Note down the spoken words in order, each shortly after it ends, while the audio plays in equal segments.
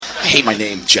I hate my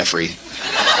name, Jeffrey.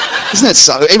 Isn't that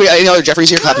so? Any other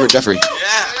Jeffreys here? Clap for Jeffrey.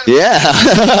 Yeah.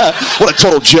 What a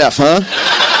total Jeff, huh?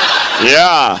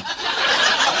 Yeah.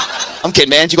 I'm kidding,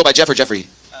 man. Do you go by Jeff or Jeffrey?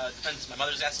 Depends. My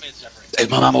mother's asked me it's Jeffrey. Hey,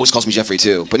 my mom always calls me Jeffrey,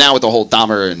 too. But now with the whole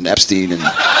Dahmer and Epstein, and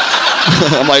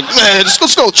I'm like, man,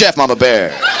 let's go Jeff, Mama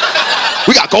Bear.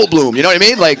 We got Goldblum, you know what I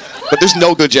mean? Like, but there's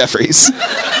no good Jeffreys.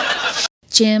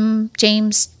 Jim,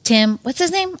 James, Tim. What's his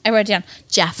name? I wrote it down.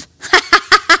 Jeff.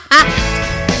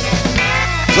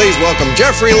 Please welcome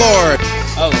Jeffrey Lord.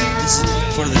 Oh, this is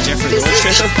for the Jeffrey Lord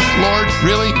show? Lord,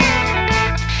 really?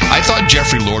 I thought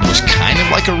Jeffrey Lord was kind of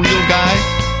like a real guy.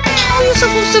 How are you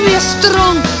supposed to be a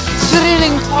strong,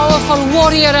 thrilling, powerful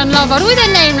warrior and lover with a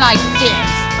name like this?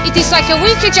 It is like a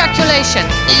weak ejaculation.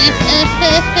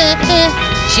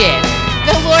 Jeff.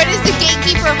 The Lord is the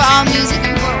gatekeeper of all music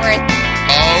in Fort Worth.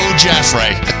 Oh,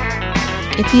 Jeffrey.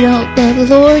 If you don't love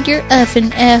the Lord, you're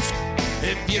effing effed.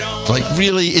 Like,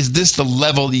 really? Is this the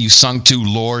level that you sunk to,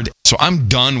 Lord? So I'm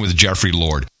done with Jeffrey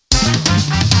Lord.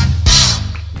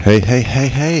 Hey.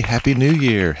 Happy New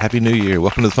Year. Happy New Year.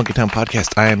 Welcome to the Funky Town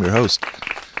Podcast. I am your host,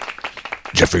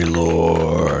 Jeffrey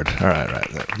Lord. All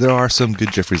right. There are some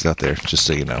good Jeffreys out there, just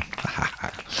so you know.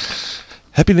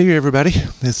 Happy New Year, everybody.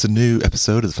 It's a new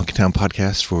episode of the Funky Town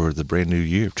Podcast for the brand new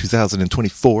year of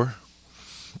 2024.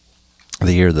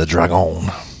 The year of the Dragon.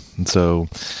 And so,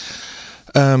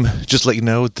 just to let you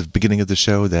know, at the beginning of the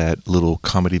show, that little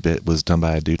comedy bit was done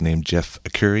by a dude named Jeff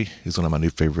Acuri. He's one of my new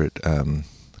favorite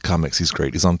comics. He's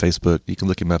great. He's on Facebook. You can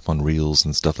look him up on Reels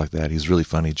and stuff like that. He's really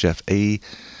funny. Jeff A-C-U-R-I,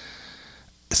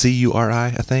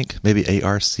 I think. Maybe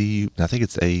A-R-C-U. I think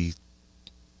it's A-C-U-R-I.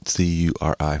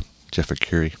 Jeff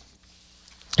Acuri.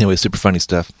 Anyway, super funny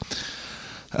stuff.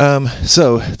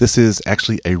 So this is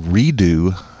actually a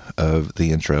redo of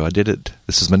the intro. I did it.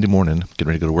 This is Monday morning. Getting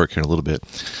ready to go to work here in a little bit.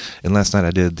 And last night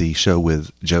I did the show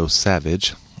with Joe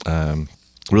Savage.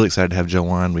 Really excited to have Joe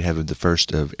on. We have him the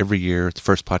first of every year, the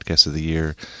first podcast of the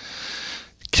year.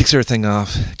 Kicks everything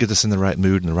off, gets us in the right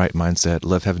mood and the right mindset.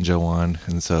 Love having Joe on.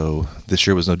 And so this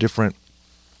year was no different.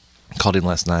 Called him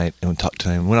last night and talked to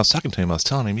him. When I was talking to him, I was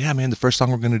telling him, yeah, man, the first song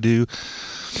we're going to do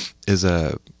is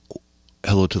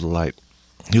Hello to the Light.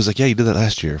 He was like, yeah, you did that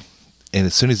last year. And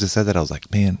as soon as he said that, I was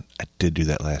like, man, I did do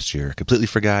that last year. I completely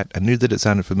forgot. I knew that it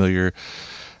sounded familiar.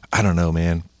 I don't know,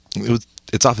 man.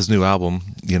 It's off his new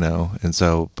album, you know, and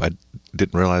so I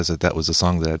didn't realize that was a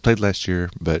song that I played last year.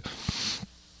 But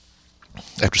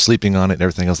after sleeping on it and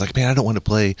everything, I was like, man, I don't want to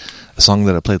play a song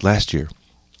that I played last year.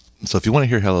 So if you want to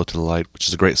hear Hello to the Light, which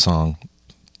is a great song,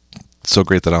 so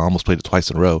great that I almost played it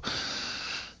twice in a row,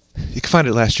 you can find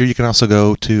it last year. You can also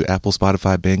go to Apple,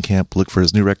 Spotify, Bandcamp, look for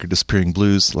his new record, Disappearing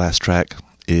Blues. The last track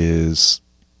is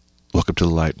Welcome to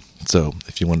the Light. So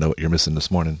if you want to know what you're missing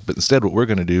this morning. But instead what we're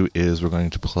going to do is we're going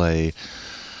to play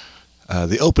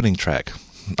the opening track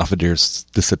off of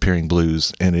Disappearing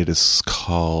Blues, and it is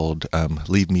called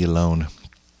Leave Me Alone,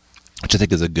 which I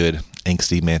think is a good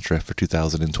angsty mantra for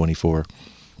 2024.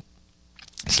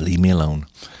 Just leave me alone.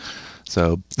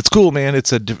 So it's cool, man.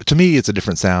 To me, it's a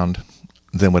different sound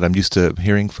than what I'm used to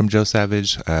hearing from Joe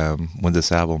Savage. When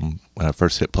this album, when I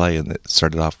first hit play and it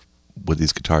started off with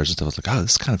these guitars and stuff, I was like, oh,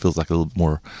 this kind of feels like a little bit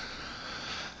more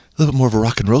of a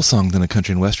rock and roll song than a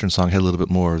country and western song. It had a little bit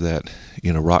more of that,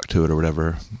 you know, rock to it or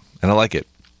whatever, and I like it.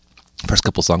 First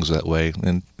couple songs are that way,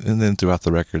 and then throughout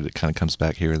the record it kind of comes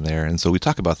back here and there, and so we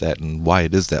talk about that and why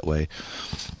it is that way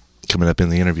coming up in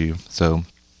the interview. So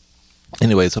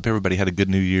anyways, hope everybody had a good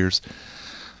New Year's.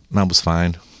 Mine was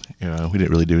fine. You know, we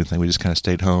didn't really do anything. We just kind of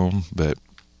stayed home, but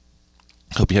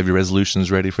hope you have your resolutions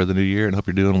ready for the new year, and hope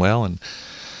you're doing well, and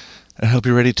I hope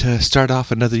you're ready to start off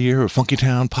another year of Funky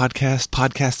Town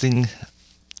podcasting,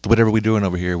 whatever we're doing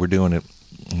over here, we're doing it.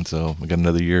 And so we got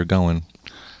another year going.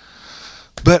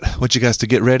 But I want you guys to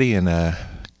get ready and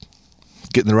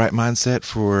get in the right mindset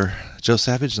for Joe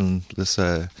Savage, and let's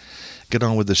get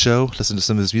on with the show, listen to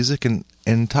some of his music,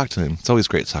 and talk to him. It's always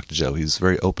great to talk to Joe. He's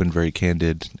very open, very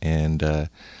candid, and it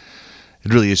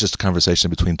really is just a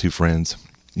conversation between two friends.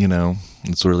 You know,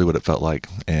 it's really what it felt like,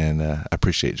 and I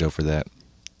appreciate Joe for that.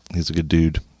 He's a good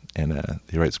dude, and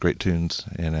he writes great tunes,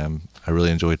 and I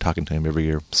really enjoy talking to him every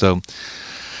year. So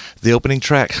the opening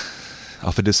track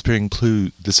off of Disappearing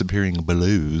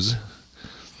Blues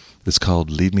is called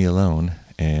Leave Me Alone,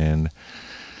 and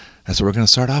that's what we're going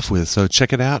to start off with. So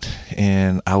check it out,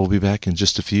 and I will be back in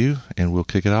just a few, and we'll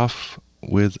kick it off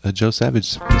with a Joe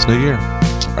Savage this new year.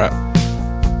 All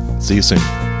right. See you soon.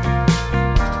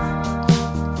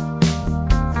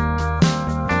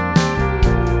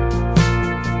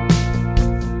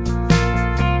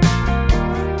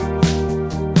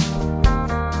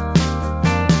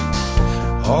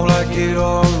 All I get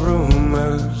are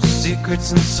rumors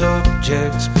secrets and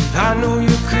subjects, but I know you're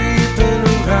creeping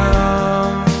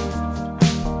around.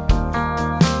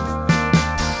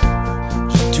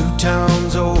 Just 2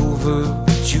 towns over,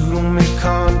 but you don't make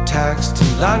contacts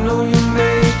till I know you're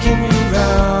making your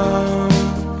rounds.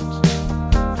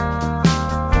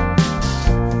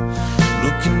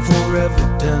 Looking for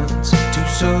evidence to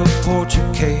support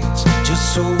your case,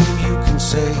 just so you can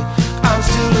say I'm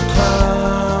still a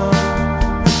clown.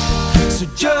 So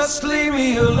just leave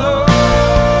me alone.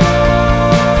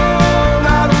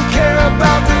 I don't care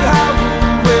about the how or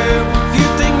where. If you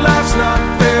think life's not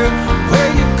fair,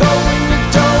 where you go when you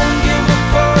don't give a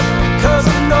fuck, because I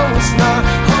know it's not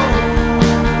home.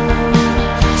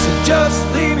 So just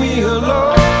leave me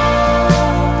alone.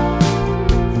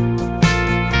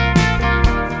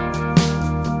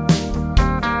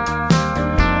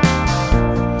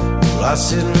 Well, I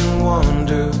sit and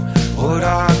wonder what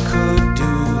I could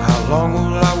do. How long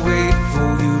will I wait for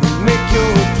you to make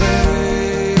your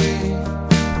play?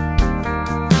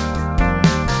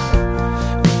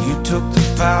 You took the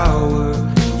power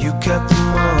and you kept the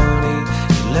money.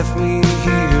 You left me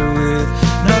here with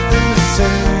nothing to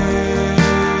say.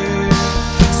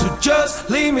 So just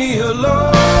leave me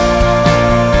alone.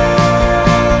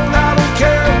 I don't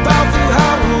care about the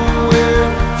how or where.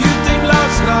 If you think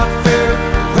life's not fair,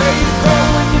 where you go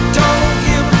when you don't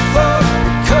give a fuck,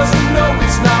 because I know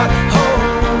it's not home.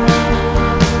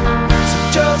 So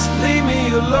just leave me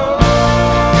alone.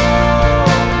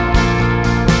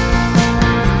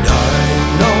 And I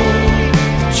know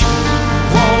that you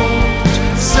won't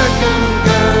second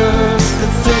guess the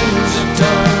things you've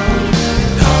done.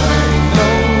 And I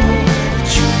know that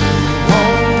you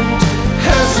won't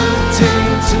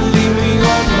hesitate to leave me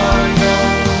on my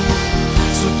own.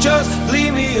 So just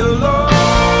leave me alone.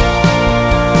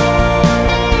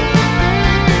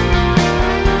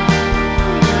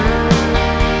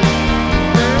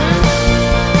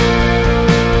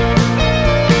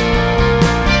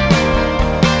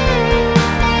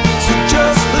 So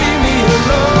just leave me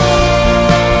alone.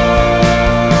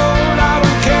 I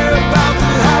don't care about the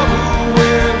how or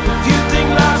where. If you think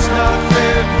life's not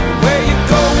fair, where you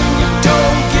go when you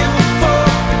don't give a fuck,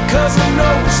 because I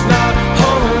know it's not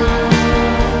home.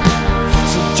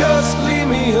 So just leave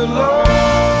me alone.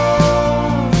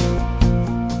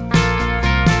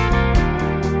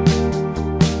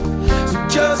 So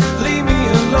just leave me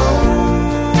alone.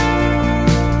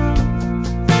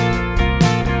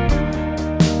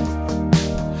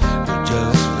 So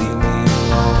just leave me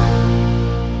alone.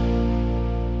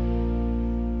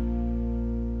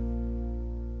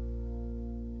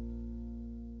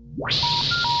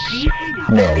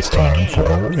 Now it's time for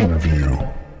our interview.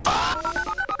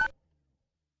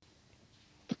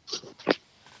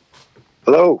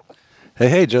 Hello.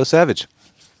 Hey, Joe Savage.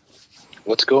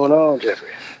 What's going on,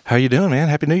 Jeffrey? How you doing, man?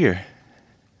 Happy New Year.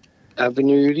 Happy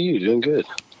New Year to you. Doing good.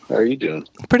 How are you doing?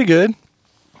 Pretty good.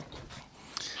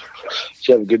 Did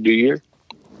you have a good New Year?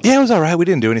 Yeah, it was all right. We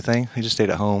didn't do anything. We just stayed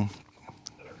at home.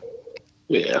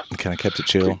 Yeah. Kind of kept it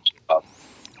chill.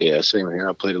 Yeah, same here.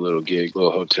 I played a little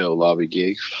hotel lobby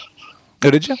gig. Oh,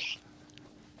 did you?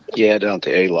 Yeah, down at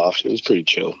the A-Loft. It was pretty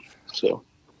chill. So,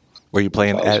 Were you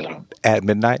playing at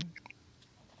midnight?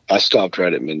 I stopped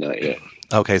right at midnight, yeah.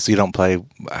 Okay, so you don't play,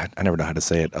 I never know how to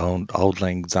say it, Old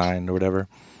Lang Syne or whatever?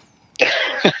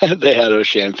 They had a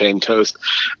champagne toast.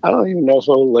 I don't even know if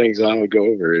Old Lang Syne would go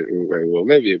over it very well.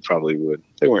 Maybe it probably would.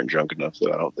 They weren't drunk enough,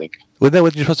 though, I don't think. Was that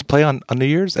what you're supposed to play on New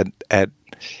Year's at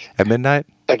midnight?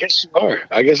 I guess you are.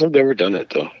 I guess I've never done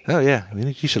it, though. Oh, yeah. I mean,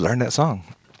 you should learn that song.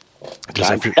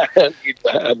 I need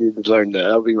to learn that.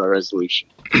 That'll be my resolution.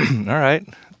 All right.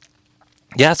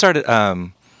 Yeah, I started,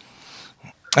 I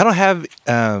don't have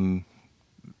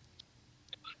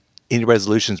any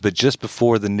resolutions, but just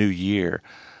before the new year,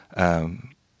 I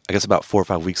guess about 4 or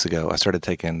 5 weeks ago, I started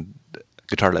taking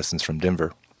guitar lessons from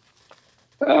Denver.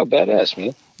 Oh, badass,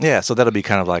 man. Yeah, so that'll be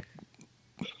kind of like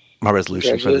my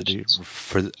resolution for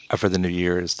the new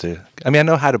year is to, I mean, I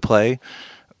know how to play,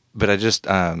 but I just,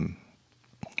 man,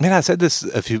 I said this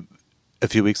a few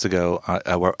weeks ago,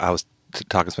 I was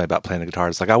talking to somebody about playing the guitar.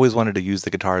 It's like I always wanted to use the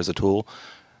guitar as a tool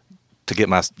to get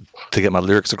my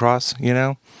lyrics across, you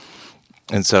know?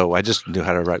 And so I just knew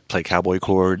how to play cowboy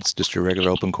chords, just your regular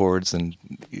open chords, and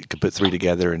you could put 3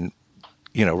 together and,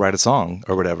 you know, write a song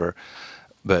or whatever.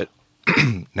 But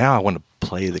now I want to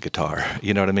play the guitar,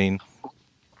 you know what I mean?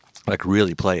 Like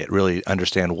really play it, really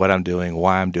understand what I'm doing,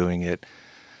 why I'm doing it.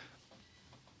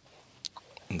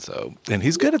 And so, and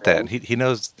he's good at that. He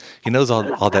knows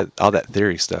all that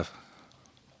theory stuff.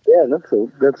 Yeah,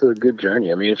 that's a good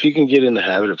journey. I mean, if you can get in the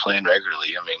habit of playing regularly,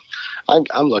 I mean,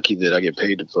 I'm lucky that I get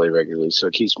paid to play regularly, so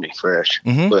it keeps me fresh.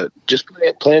 Mm-hmm. But just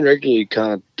playing regularly,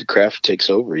 kind of the craft takes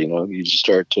over. You know, you just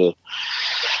start to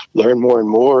learn more and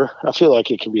more. I feel like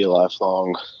it can be a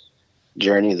lifelong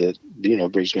journey that, you know,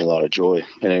 brings me a lot of joy,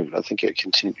 and I think it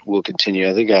will continue.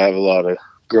 I think I have a lot of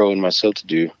growing myself to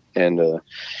do, and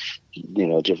you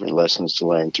know, different lessons to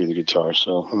learn through the guitar.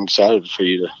 So I'm excited for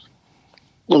you to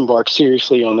embark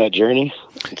seriously on that journey.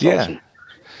 It's awesome.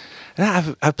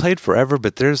 And I've played forever,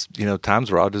 but there's, you know,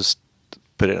 times where I'll just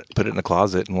put it in the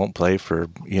closet and won't play for,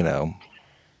 you know,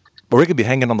 or it could be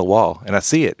hanging on the wall and I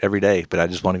see it every day, but I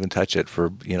just won't even touch it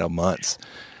for, you know, months.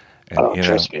 And,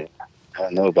 trust me, I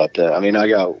know about that. I mean,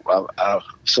 I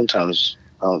sometimes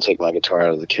I don't take my guitar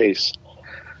out of the case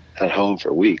at home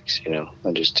for weeks. You know,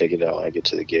 I just take it out when I get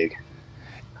to the gig.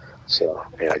 So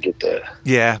yeah, I get that.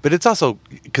 Yeah, but it's also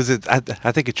because I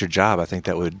think it's your job. I think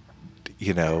that would,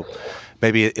 you know,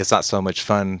 maybe it's not so much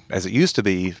fun as it used to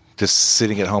be, just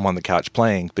sitting at home on the couch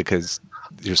playing because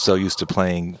you're so used to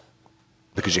playing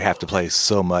because you have to play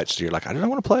so much. So you're like, I don't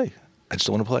want to play. I just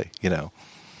don't want to play. You know,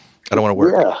 I don't want to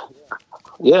work.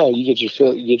 Yeah, you get your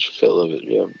fill of it.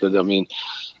 Yeah, but I mean,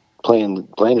 playing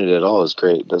it at all is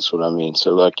great. That's what I mean.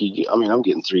 So like, I'm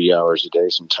getting 3 hours a day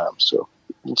sometimes. So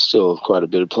it's still quite a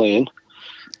bit of playing,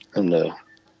 and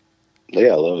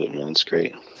yeah, I love it, man. It's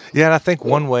great. Yeah, and I think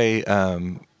one way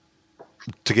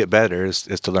to get better is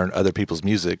to learn other people's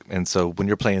music. And so when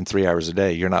you're playing 3 hours a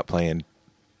day, you're not playing.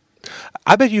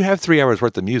 I bet you have 3 hours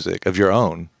worth of music of your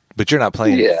own, but you're not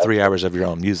playing 3 hours of your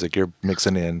own music. You're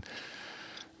mixing in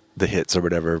the hits or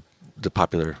whatever, the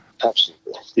popular.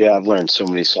 Absolutely. Yeah, I've learned so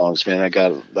many songs, man. I've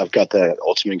got that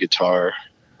Ultimate Guitar.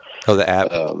 Oh, the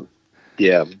app.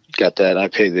 Yeah, got that. I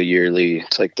pay the yearly.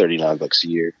 It's like $39 a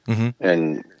year,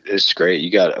 and it's great.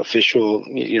 You got official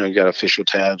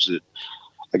tabs that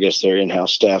I guess their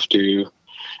in-house staff do,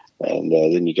 and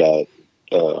then you got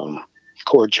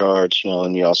chord charts, you know,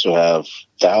 and you also have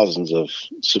thousands of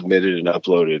submitted and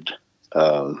uploaded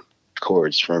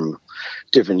chords from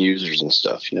different users and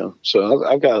stuff, you know. So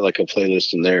I've got like a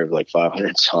playlist in there of like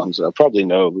 500 songs. I probably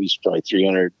know at least probably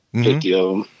 350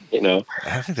 of them. You know,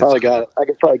 I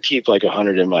could probably keep like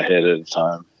 100 in my head at a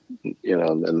time, you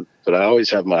know, but I always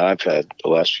have my iPad the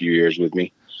last few years with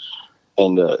me,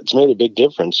 and it's made a big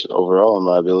difference overall in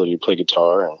my ability to play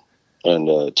guitar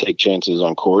and take chances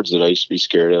on chords that I used to be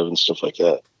scared of and stuff like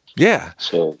that. Yeah.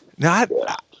 So no,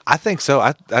 I think so.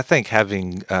 I think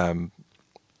having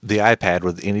the iPad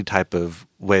with any type of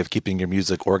way of keeping your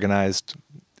music organized,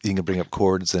 you can bring up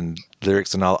chords and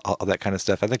lyrics and all that kind of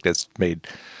stuff. I think that's made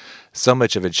so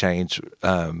much of a change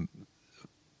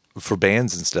for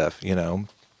bands and stuff, you know.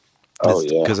 Oh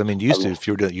yeah. Because I mean, used to if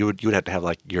you were doing, you would have to have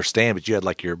like your stand, but you had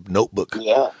like your notebook.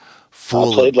 Yeah.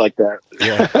 Full. I played like that.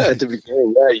 Yeah. At the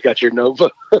beginning, yeah, you got your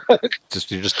notebook.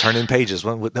 You're just turning pages.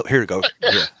 No, here we go.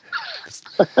 Yeah.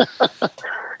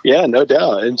 Yeah, no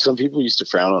doubt. And some people used to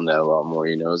frown on that a lot more.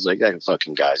 You know, it's like that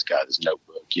fucking guy's got his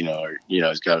notebook. You know, or you know,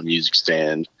 he's got a music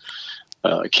stand.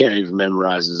 Can't even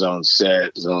memorize his own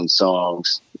set, his own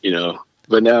songs. You know,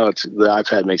 but now the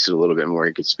iPad makes it a little bit more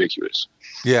inconspicuous.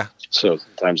 Yeah. So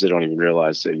sometimes they don't even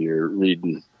realize that you're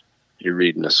reading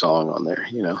a song on there.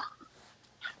 You know,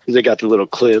 they got the little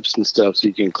clips and stuff, so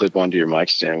you can clip onto your mic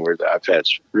stand where the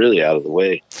iPad's really out of the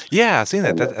way. Yeah, I've seen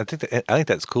that. I think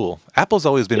that's cool. Apple's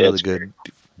always been really good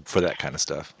for that kind of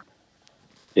stuff.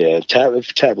 Yeah,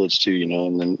 tablets too. You know,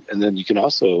 and then you can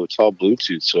also, it's all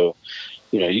Bluetooth, so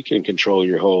you know, you can control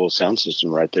your whole sound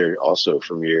system right there also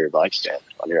from your mic stand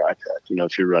on your iPad. You know,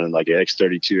 if you're running like an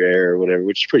X32 Air or whatever,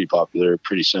 which is pretty popular,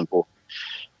 pretty simple,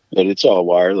 but it's all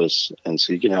wireless. And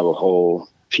so you can have a whole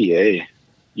PA,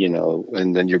 you know,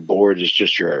 and then your board is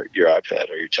just your iPad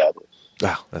or your tablet.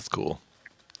 Wow, that's cool.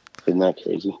 Isn't that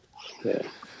crazy? Yeah.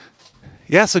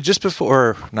 Yeah, so not just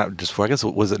before, I guess,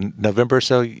 was it November or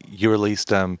so, you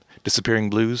released Disappearing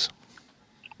Blues?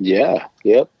 Yeah.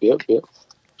 Yep.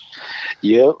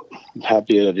 I'm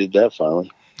happy I did that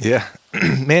finally. Yeah.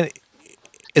 Man,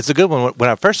 it's a good one. When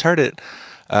I first heard it,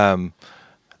 the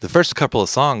first couple of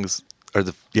songs,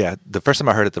 the first time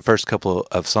I heard it, the first couple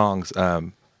of songs,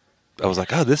 I was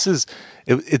like, oh, this is,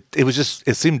 it was just,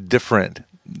 it seemed different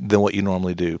than what you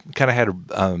normally do. Kind of had,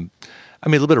 a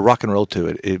little bit of rock and roll to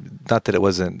it. Not that it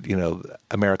wasn't, you know,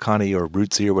 Americana or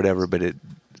rootsy or whatever, but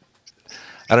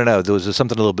I don't know, there was just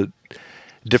something a little bit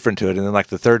different to it. And then like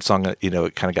the third song, you know,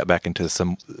 it kind of got back into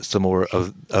some more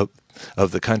of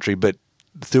the country, but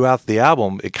throughout the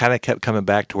album, it kind of kept coming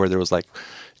back to where there was like,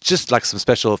 just like some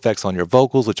special effects on your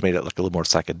vocals, which made it like a little more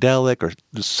psychedelic or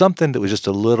something that was just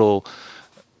a little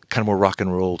kind of more rock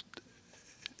and roll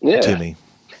to me.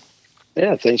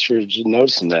 Yeah, thanks for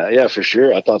noticing that. Yeah, for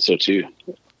sure. I thought so too.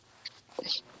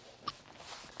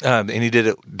 And you did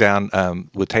it down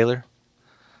with Taylor?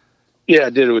 Yeah, I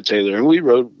did it with Taylor, and we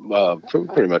wrote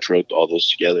pretty much wrote all those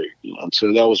together.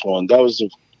 So that was one. That was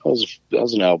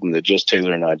an album that just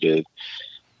Taylor and I did.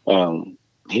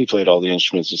 He played all the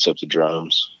instruments except the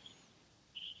drums,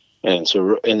 and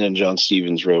then John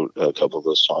Stevens wrote a couple of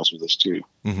those songs with us too.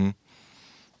 Mm-hmm.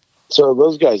 So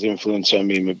those guys' influence, I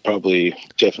mean, definitely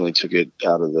took it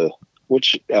out of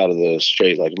the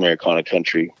straight like Americana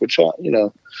country, which I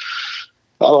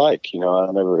like.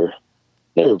 I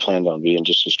never planned on being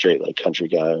just a straight like country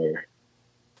guy or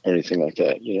anything like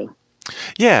that.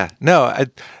 Yeah, no,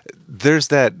 there's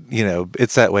that.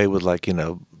 It's that way with like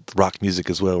rock music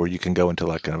as well, where you can go into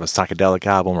like kind of a psychedelic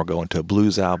album or go into a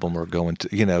blues album or go into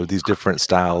these different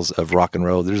styles of rock and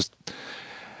roll. There's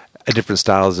different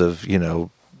styles of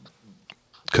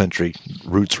country,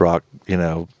 roots rock,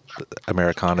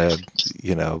 Americana,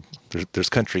 there's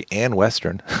country and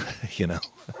Western,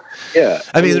 Yeah.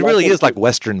 I mean, it really is like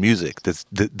Western music that's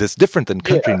different than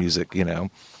country music, Yeah,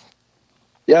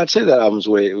 I'd say that album's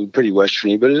pretty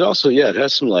Westerny, but it also, it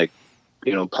has some like,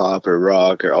 pop or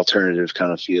rock or alternative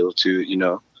kind of feel to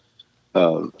it,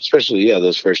 especially,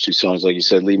 those first two songs, like you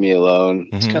said, Leave Me Alone.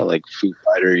 Mm-hmm. It's kind of like Foo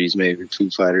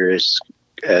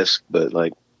Fighter-esque, but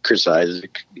like Chris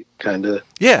Isaac kind of.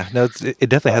 Yeah, no, it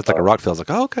definitely has like a rock feel. It's like,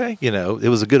 oh, okay, it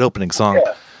was a good opening song.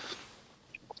 Yeah.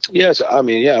 Yes, I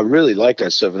mean, I really like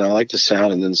that stuff, and I like the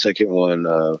sound. And then the second one,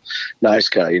 Nice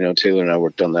Guy, Taylor and I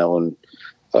worked on that one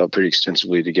pretty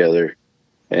extensively together.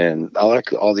 And I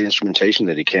like all the instrumentation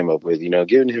that he came up with,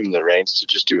 giving him the reins to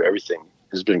just do everything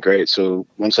has been great. So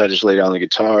once I just laid down the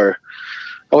guitar,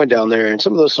 I went down there, and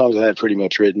some of those songs I had pretty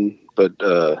much written, but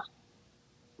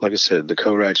like I said, the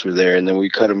co-writes were there, and then we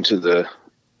cut them to the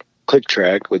click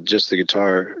track with just the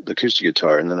guitar, the acoustic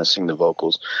guitar, and then I sing the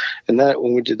vocals. And that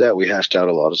when we did that, we hashed out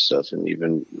a lot of stuff and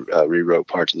even rewrote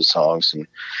parts of the songs,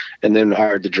 and then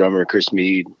hired the drummer Chris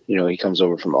Mead. He comes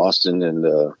over from Austin,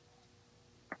 and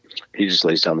he just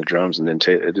lays down the drums, and then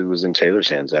it was in Taylor's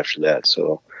hands after that.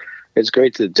 So it's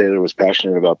great that Taylor was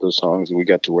passionate about those songs, and we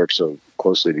got to work so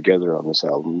closely together on this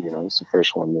album. It's the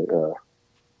first one that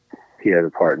he had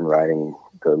a part in writing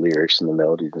the lyrics and the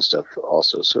melodies and stuff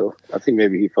also. So I think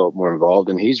maybe he felt more involved,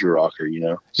 and he's a rocker,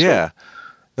 So, yeah.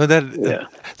 No,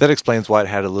 that explains why it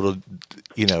had a little,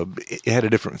 it had a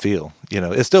different feel.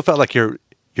 It still felt like your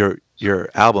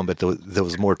album, but there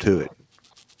was more to it.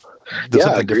 There's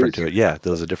something different to it. Yeah,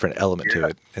 there was a different element to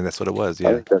it, and that's what it was.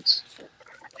 Yeah,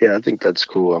 I think that's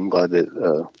cool. I'm glad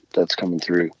that that's coming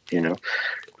through. And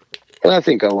I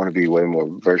think I want to be way more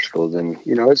versatile than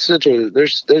it's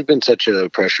there's been such a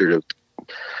pressure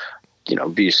to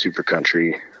be super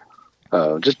country,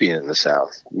 just being in the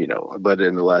South, but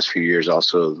in the last few years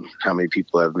also how many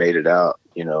people have made it out,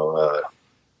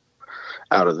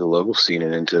 out of the local scene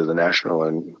and into the national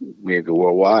and maybe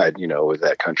worldwide, with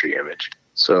that country image.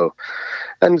 So,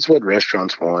 and it's what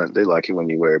restaurants want. They like it when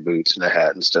you wear boots and a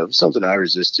hat and stuff. Something I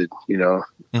resisted,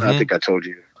 Mm-hmm. I think I told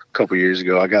you a couple years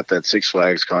ago, I got that Six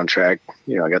Flags contract.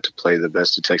 I got to play the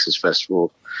Best of Texas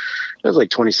Festival. It was like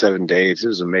 27 days. It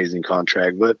was an amazing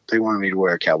contract, but they wanted me to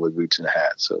wear cowboy boots and a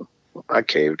hat. So I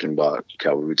caved and bought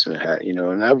cowboy boots and a hat,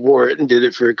 and I wore it and did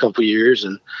it for a couple years.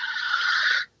 And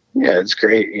yeah, it's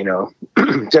great.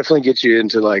 Definitely gets you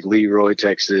into like Leroy,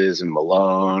 Texas and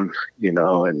Malone,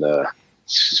 and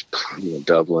it's just,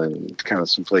 Dublin, kind of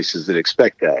some places that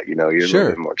expect that, you're a little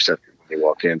bit more accepted when you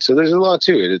walk in. So there's a lot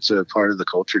to it. It's a part of the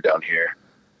culture down here.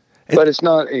 But it's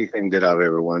not anything that I've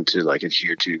ever wanted to like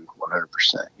adhere to 100%,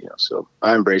 So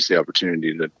I embrace the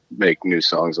opportunity to make new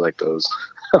songs like those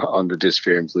on the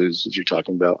Disappearing Blues that you're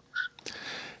talking about.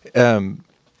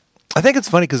 I think it's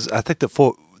funny because I think that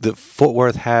Fort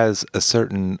Worth has a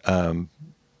certain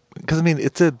because I mean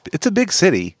it's a big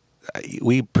city.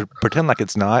 We pretend like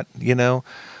it's not,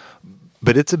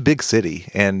 but it's a big city,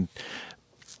 and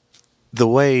the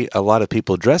way a lot of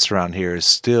people dress around here is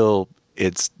still.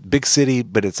 It's big city,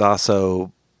 but it has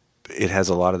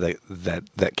a lot of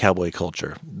that cowboy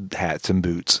culture, hats and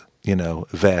boots,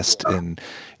 vest and,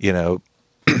 and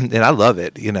I love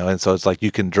it, and so it's like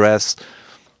you can dress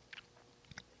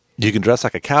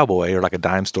like a cowboy or like a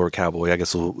dime store cowboy, I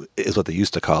guess is what they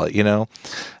used to call it, and,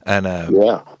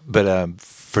 but,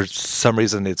 for some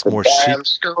reason it's more chic. Dime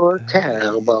store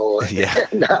cowboy.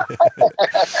 Yeah.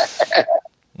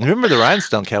 Remember the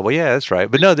Rhinestone Cowboy? Yeah, that's right.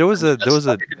 But no, there was a. That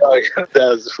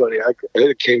was funny.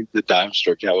 It came to the Dime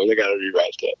Store Cowboy. I got to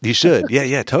rewrite that. You should.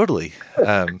 Yeah, totally.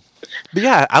 But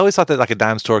yeah, I always thought that like a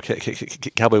Dime Store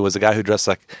Cowboy was a guy who dressed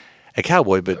like a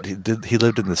cowboy, but he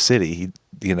lived in the city.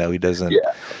 He doesn't.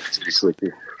 Yeah, city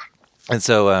slicker. And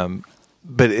so,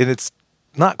 but it's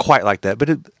not quite like that. But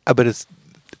it's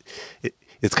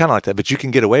kind of like that. But you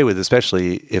can get away with it,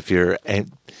 especially if you're a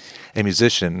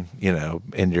musician, you know,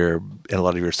 and a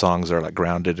lot of your songs are like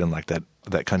grounded in like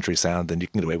that country sound. Then you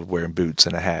can get away with wearing boots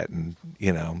and a hat, and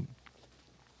you know.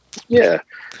 Yeah.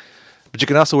 But you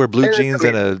can also wear blue jeans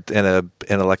and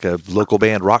a like a local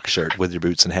band rock shirt with your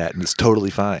boots and hat, and it's totally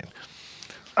fine.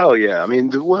 Oh yeah, I mean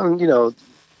the one, you know,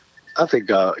 I think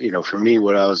you know, for me,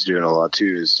 what I was doing a lot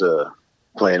too is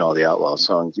playing all the outlaw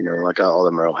songs, you know, like all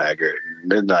the Merle Haggard,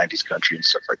 mid '90s country and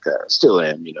stuff like that. I still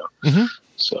am, you know. Mm-hmm.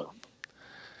 So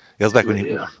it was back when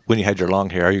you had your long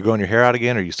hair. Are you growing your hair out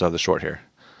again, or you still have the short hair?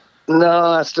 No,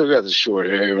 I still got the short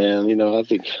hair, man. You know, I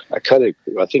think I cut it.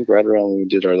 I think right around when we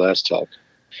did our last talk.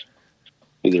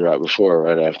 Either right before or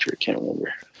right after, I can't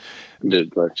remember.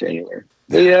 Did like January.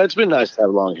 But yeah, it's been nice to have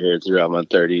long hair throughout my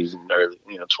 30s and early,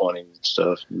 20s and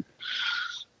stuff.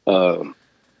 And,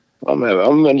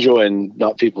 I'm enjoying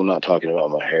people not talking about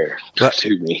my hair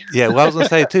to me. Yeah, well, I was gonna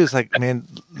say too. It's like, man,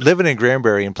 living in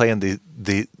Granbury and playing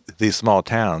these small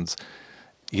towns.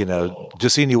 You know,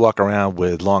 just seeing you walk around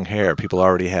with long hair, people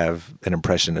already have an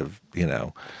impression of, you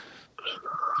know,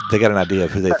 they got an idea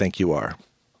of who they think you are.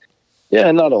 Yeah,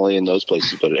 not only in those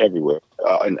places, but everywhere,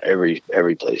 in every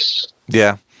place.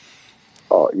 Yeah.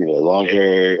 Long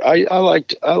hair. I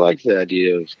liked the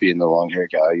idea of being the long hair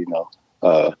guy. You know,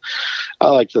 I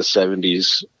like the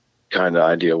 '70s kind of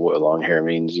idea of what long hair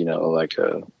means. You know, like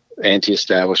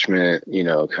anti-establishment. You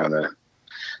know, kind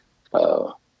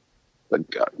of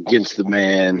like against the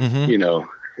man. Mm-hmm. You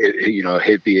know,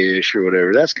 hippie-ish or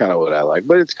whatever. That's kind of what I like,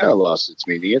 but it's kind of lost its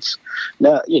meaning. It's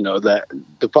now, you know, that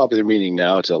the popular meaning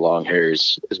now to long hair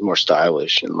is more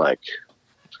stylish and like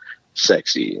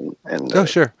sexy and oh,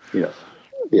 sure. You know,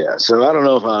 yeah. So I don't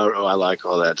know if I like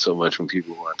all that so much when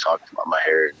people want to talk about my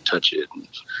hair and touch it. And,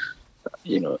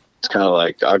 you know, it's kind of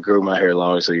like I grow my hair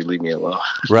long, so you leave me alone.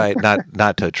 Right.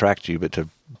 Not to attract you, but to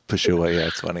push you away. Yeah,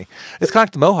 it's funny. It's kind of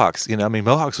like the Mohawks. You know, I mean,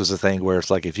 Mohawks was a thing where it's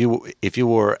like if you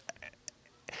wore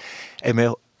a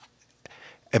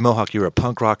Mohawk, you were a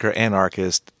punk rocker,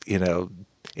 anarchist, you know,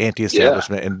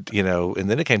 anti-establishment, and you know, and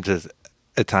then it came to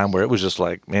a time where it was just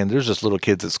like, man, there's just little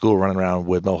kids at school running around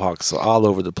with Mohawks all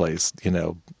over the place, you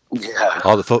know. Yeah.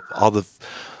 All the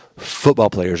football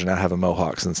players are now having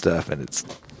Mohawks and stuff, and it's,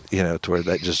 you know, to where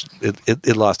that just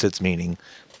it lost its meaning.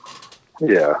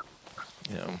 Yeah.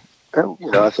 You know. And, you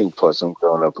know, I think plus I'm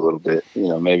growing up a little bit. You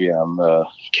know, maybe I'm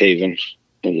caving.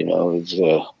 You know, it's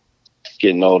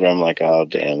getting older. I'm like, oh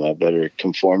damn, I better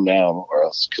conform now, or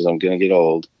else, because I'm gonna get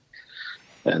old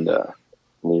and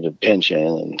need a pension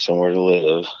and somewhere to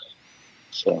live.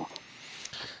 So,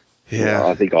 yeah, you know,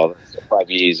 I think all that stuff might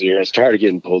be easier. It's tired of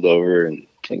getting pulled over and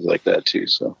things like that too.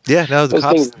 So, yeah, no, the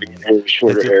cops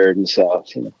shorter hair in the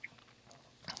South. You know.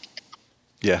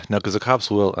 Yeah, no, because the cops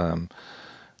will.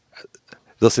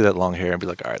 They'll see that long hair and be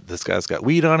like, all right, this guy's got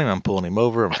weed on him. I'm pulling him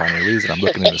over. I'm finding a reason. I'm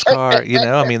looking in his car. You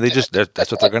know, I mean, that's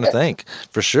what they're going to think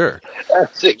for sure.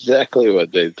 That's exactly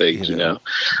what they think, you know.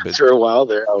 But for a while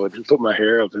there, I would put my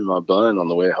hair up in my bun on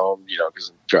the way home, you know,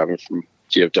 because I'm driving from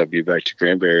GFW back to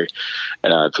Granbury,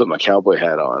 and I'd put my cowboy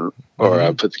hat on, or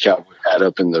I'd put the cowboy hat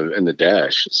up in the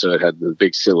dash, so it had the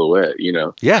big silhouette, you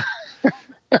know. Yeah.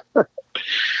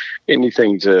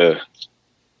 Anything to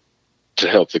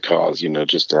help the cause, you know,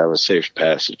 just to have a safe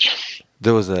passage.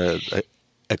 There was a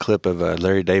clip of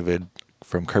Larry David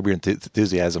from Curb Your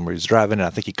Enthusiasm where he's driving, and I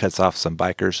think he cuts off some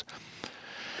bikers,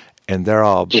 and they're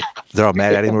all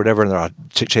mad at him or whatever, and they're all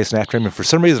chasing after him. And for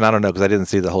some reason, I don't know, because I didn't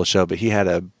see the whole show, but he had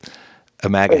a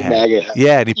MAGA hat. MAGA hat.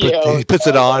 Yeah, and he puts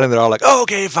it on, and they're all like, "Oh,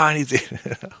 okay, fine."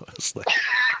 He's like,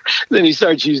 then he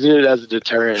starts using it as a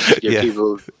deterrent to get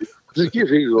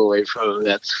people away from him.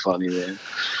 That's funny, man.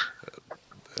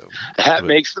 The hat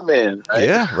makes the man, right?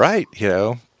 Yeah, right. You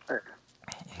know.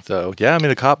 So yeah, I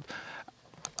mean, a cop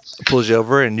pulls you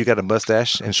over and you got a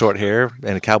mustache and short hair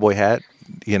and a cowboy hat.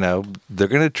 You know, they're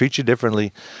going to treat you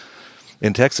differently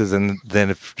in Texas than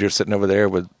if you're sitting over there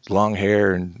with long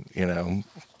hair and, you know.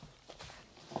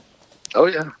 Oh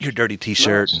yeah, your dirty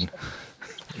T-shirt. Nice.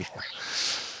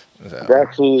 And, so. It's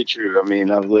absolutely true. I mean,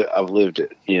 I've lived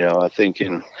it. You know, I think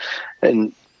and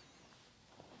you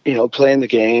know, playing the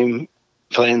game.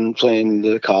 Playing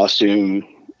the costume,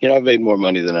 you know, I've made more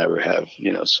money than I ever have,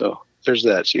 you know, so there's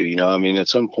that too, you know. I mean, at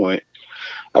some point,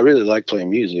 I really like playing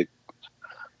music,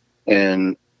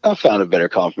 and I found a better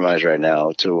compromise right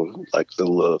now to like the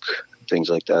look, things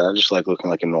like that. I just like looking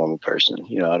like a normal person,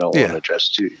 you know. I don't want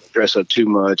to dress up too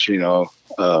much, you know.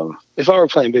 If I were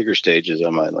playing bigger stages, I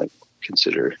might like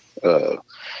consider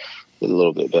with a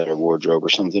little bit better wardrobe or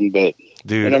something. But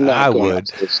Dude, and I'm not I going would. out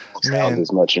to this Man.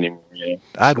 as much anymore. Yeah.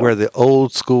 I'd wear the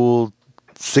old school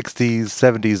 60s,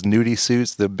 70s nudie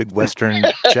suits, the big Western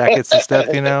jackets and stuff,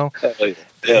 you know? Yeah,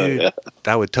 Dude, yeah.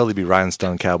 I would totally be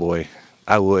Rhinestone Cowboy.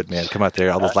 I would, man. Come out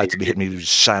there. All those lights would be hitting me,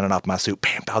 shining off my suit.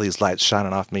 Bam, all these lights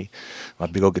shining off me. My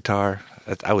big old guitar.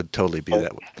 I would totally be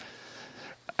that.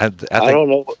 I think I don't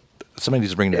know. somebody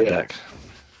needs to bring that back.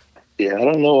 Yeah, I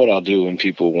don't know what I'll do when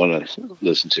people want to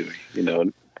listen to me. You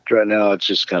know, right now it's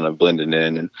just kind of blending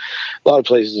in, and a lot of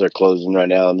places are closing right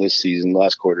now. And this season,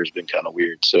 last quarter has been kind of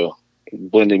weird. So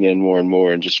blending in more and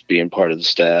more, and just being part of the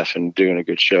staff and doing a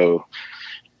good show.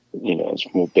 You know, it's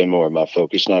been more of my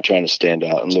focus. Not trying to stand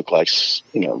out and look like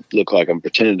I'm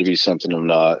pretending to be something I'm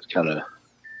not. Kind of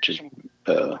just,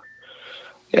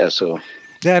 yeah. So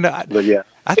yeah, no, but yeah.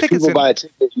 I think if people buy a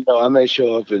ticket, you know, I may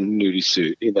show up in nudie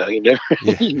suit. You know, you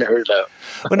never know.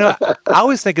 Well, no, I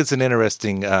always think it's an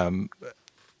interesting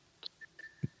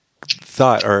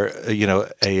thought, or you know,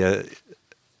 a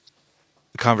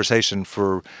conversation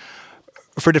for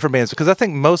different bands, because I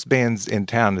think most bands in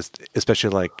town,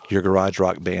 especially like your garage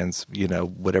rock bands, you know,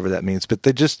 whatever that means, but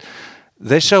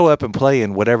they show up and play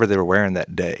in whatever they were wearing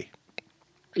that day.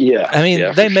 Yeah, I mean,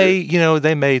 yeah, they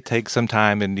sure. may take some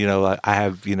time, and I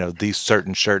have these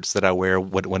certain shirts that I wear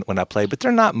when I play, but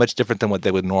they're not much different than what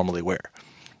they would normally wear.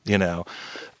 Oh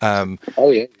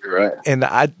yeah, you're right. And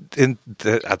I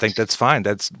think that's fine.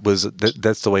 That's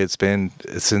the way it's been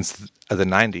since the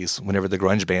 90s. Whenever the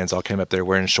grunge bands all came up there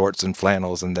wearing shorts and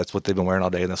flannels, and that's what they've been wearing all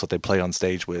day, and that's what they play on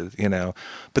stage with.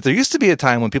 But there used to be a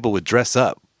time when people would dress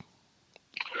up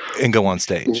and go on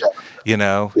stage.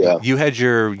 Yeah. You had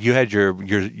your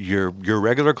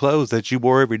regular clothes that you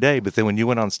wore every day, but then when you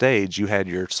went on stage, you had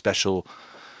your special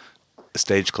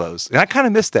stage clothes. And I kind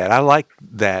of miss that. I like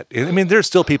that. I mean, there's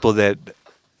still people that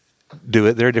do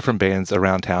it. There are different bands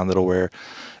around town that'll wear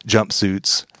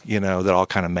jumpsuits, that all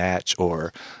kind of match,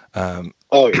 or different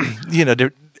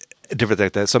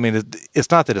like that. So I mean,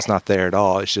 it's not that it's not there at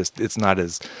all. It's just it's not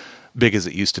as big as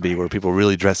it used to be, where people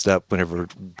really dressed up whenever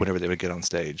they would get on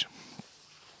stage.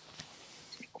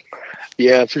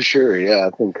 Yeah, for sure. Yeah,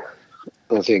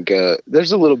 I think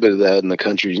there's a little bit of that in the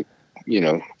country,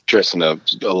 dressing up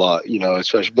a lot,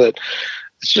 especially, but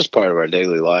it's just part of our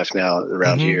daily life now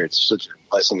around here. It's such a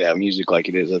blessing to have music like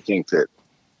it is. I think that,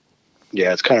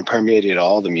 it's kind of permeated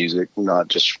all the music, not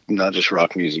just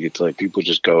rock music. It's like people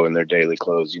just go in their daily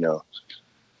clothes,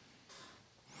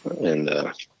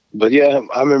 and, but yeah,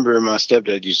 I remember my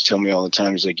stepdad used to tell me all the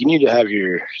time, he's like, you need to have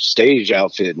your stage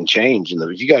outfit and change. And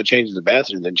if you got to change in the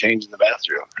bathroom, then change in the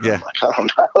bathroom. And yeah. I'm like,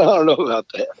 I don't know about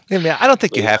that. I mean, I don't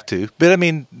think you have to, but I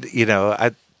mean,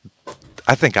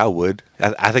 I think I would.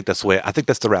 I think that's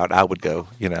the route I would go.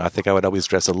 I think I would always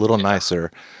dress a little nicer,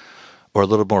 or a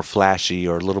little more flashy,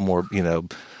 or a little more,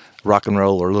 rock and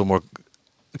roll, or a little more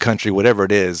country, whatever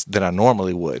it is, than I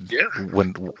normally would. Yeah.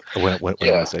 When I'm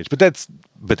on stage. But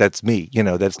that's me.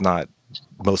 That's not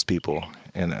most people.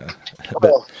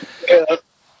 Well,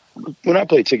 when I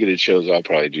play ticketed shows, I'll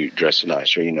probably do dress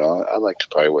nicer. I like to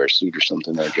probably wear a suit or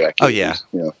something, or a jacket. Oh yeah.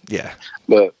 Yeah.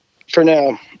 But for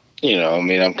now,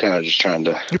 I'm kind of just trying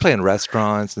to. You're playing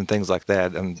restaurants and things like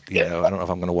that, and I don't know if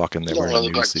I'm going to walk in there wearing a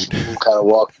new suit. Kind of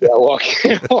walk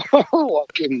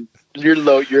in.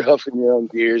 You're huffing your own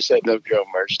beer, setting up your own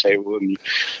merch table, and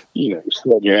you're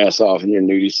sweating your ass off in your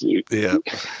nudie suit. Yeah,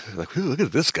 like, look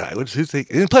at this guy. What does he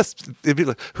think? And plus, it'd be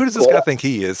like, who does this guy think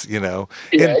he is? Yeah,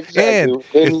 exactly.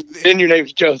 And then your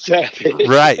name's Joe Savage,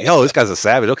 right? Oh, this guy's a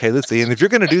savage. Okay, let's see. And if you're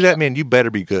going to do that, man, you better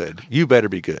be good. You better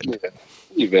be good. Yeah.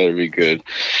 You better be good.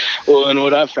 Well, and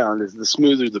what I found is the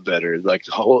smoother the better. Like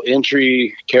the whole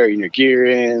entry, carrying your gear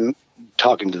in,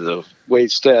 talking to the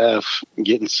wait staff,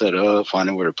 getting set up,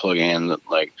 finding where to plug in,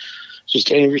 like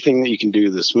just everything that you can do.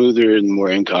 The smoother and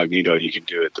more incognito you can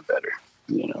do it, the better.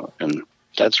 And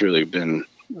that's really been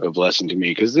a blessing to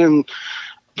me, because then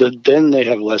they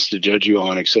have less to judge you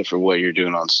on except for what you're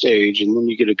doing on stage, and then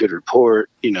you get a good report,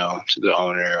 to the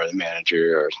owner or the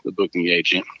manager or the booking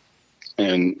agent.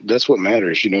 And that's what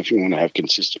matters, if you want to have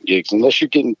consistent gigs, unless you're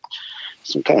getting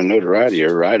some kind of notoriety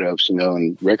or write-ups,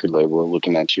 and record label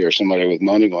looking at you, or somebody with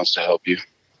money wants to help you.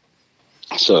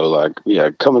 So,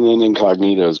 coming in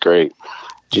incognito is great.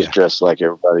 Just dress like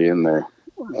everybody in there.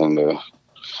 And,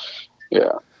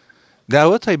 yeah. Now, I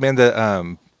will tell you, man,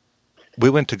 that we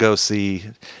went to go see,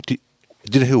 do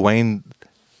you know who Wayne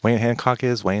Hancock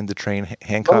is? Wayne the Train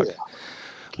Hancock? Oh, yeah.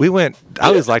 We went. I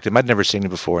always liked him. I'd never seen him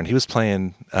before, and he was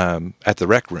playing at the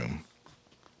Rec Room.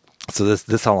 So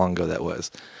this how long ago that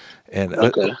was, and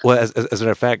well, as a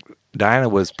matter of fact, Diana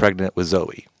was pregnant with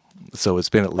Zoe, so it's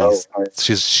been at least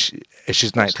And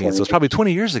she's 19, so it's probably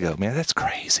 20 years ago, man. That's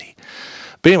crazy.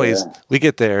 But anyways, we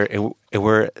get there, and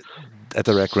we're at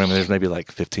the rec room, and there's maybe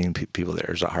like 15 people there.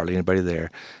 There's not hardly anybody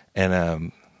there.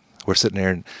 And we're sitting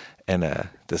there, and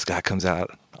this guy comes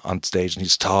out on stage, and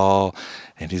he's tall,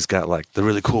 and he's got like the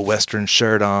really cool Western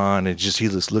shirt on, and he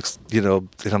just looks, and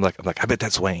I'm like, I bet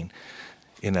that's Wayne.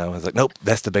 I was like, nope,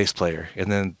 that's the bass player.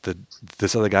 And then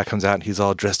this other guy comes out, and he's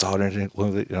all dressed all in,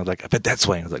 like, I bet that's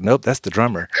Wayne. I was like, nope, that's the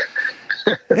drummer.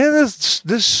 And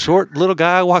this short little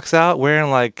guy walks out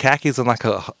wearing like khakis and like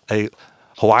a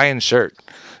Hawaiian shirt.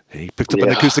 He picked up an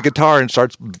acoustic guitar and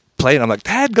starts playing. I'm like,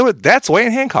 Dad, that's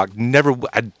Wayne Hancock.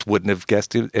 I wouldn't have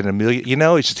guessed it in a million.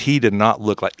 It's just he did not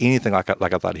look like anything like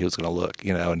I thought he was going to look.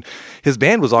 And his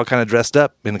band was all kind of dressed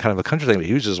up in kind of a country thing, but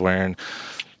he was just wearing.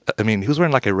 He was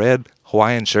wearing like a red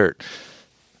Hawaiian shirt.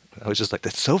 I was just like,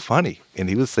 that's so funny. And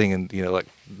he was singing, like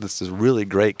this is really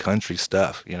great country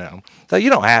stuff. So you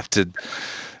don't have to,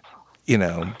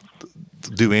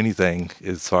 do anything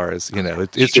as far as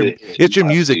it's your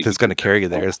music that's going to carry you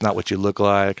there. It's not what you look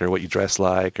like or what you dress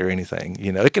like or anything.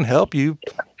 It can help you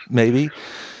maybe,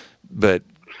 but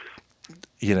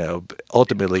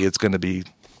ultimately it's going to be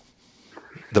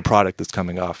the product that's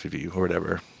coming off of you or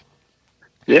whatever.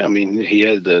 Yeah, he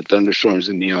had the thunderstorms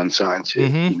and neon signs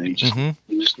hit. He just need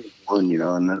one,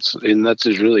 and that's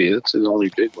his only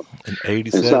big one. And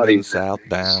 87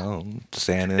 southbound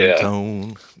San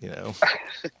Antone, Yeah.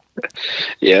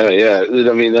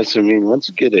 Once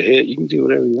you get a hit, you can do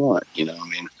whatever you want.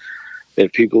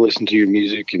 If people listen to your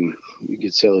music and you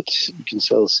can sell it, you can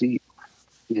sell a seat.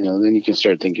 Then you can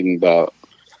start thinking about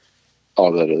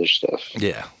all that other stuff.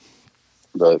 Yeah.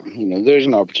 But there's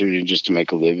an opportunity just to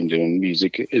make a living doing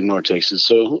music in North Texas,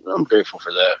 so I'm grateful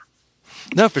for that.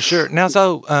 No, for sure. Now,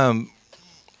 so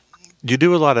you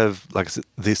do a lot of like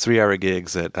these 3-hour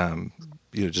gigs that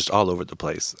just all over the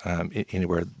place,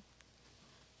 anywhere.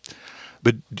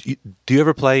 But do you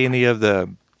ever play any of the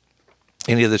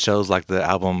shows like the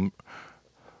album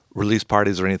release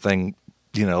parties or anything?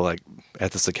 Like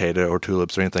at the Cicada or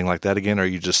Tulips or anything like that again? Or are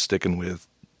you just sticking with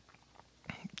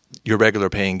your regular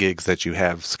paying gigs that you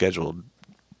have scheduled?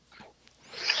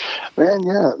 Man,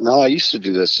 yeah. No, I used to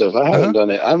do that stuff. I haven't done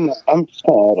it. I'm kind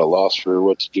of at a loss for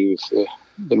what to do with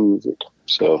the music.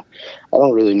 So I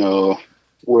don't really know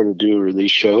where to do a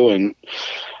release show. And,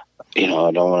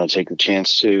 I don't want to take the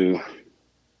chance to,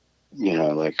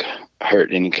 like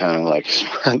hurt any kind of like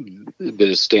bit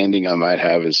of standing I might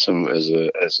have as an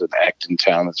act in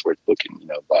town that's worth looking,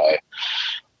 by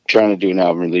trying to do an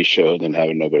album release show, then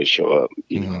having nobody show up,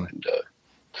 and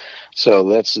so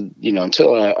that's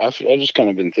until I've just kind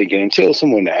of been thinking until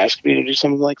someone asks me to do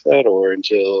something like that, or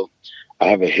until I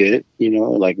have a hit,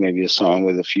 like maybe a song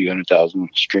with a few 100,000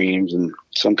 streams and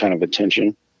some kind of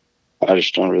attention. I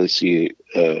just don't really see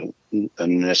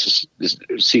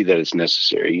see that it's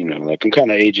necessary. Like I'm kind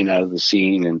of aging out of the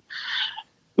scene, and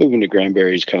moving to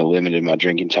Granbury's kind of limited my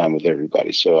drinking time with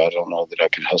everybody. So I don't know that I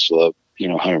could hustle up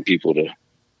 100 people to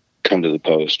come to the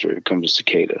Post or come to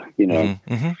Cicada,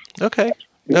 Okay.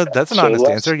 No, that's an honest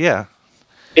answer. Yeah.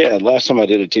 Yeah. Last time I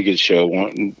did a ticket show,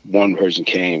 one person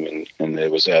came and it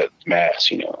was at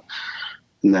Mass, and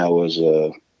that was,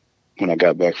 when I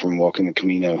got back from walking the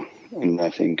Camino, and I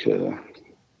think,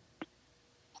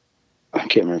 I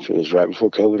can't remember if it was right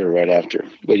before COVID or right after,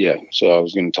 but yeah. So I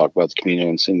was going to talk about the Camino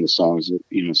and sing the songs,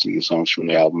 sing the songs from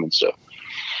the album and stuff.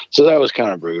 So that was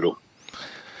kind of brutal.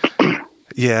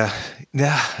 Yeah,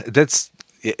 it's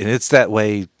that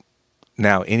way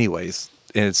now anyways.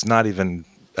 And it's not even,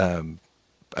 I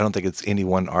don't think it's any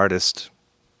one artist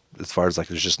as far as like,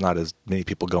 there's just not as many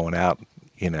people going out,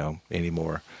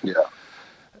 anymore. Yeah.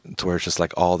 To where it's just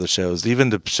like all the shows, even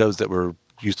the shows that were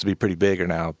used to be pretty big are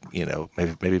now,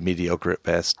 maybe mediocre at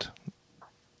best.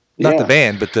 Not the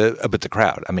band, but the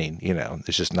crowd.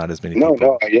 It's just not as many people.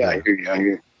 No, yeah, I hear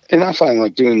you. And I find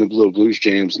like doing the Little Blues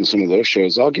Jams and some of those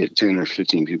shows, I'll get 10 or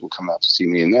 15 people come out to see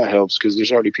me, and that helps because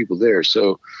there's already people there.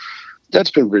 So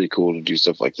that's been pretty cool to do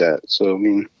stuff like that. So,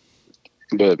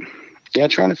 but yeah,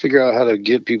 trying to figure out how to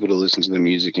get people to listen to the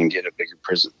music and get a bigger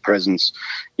presence.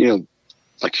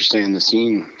 Like you're saying, the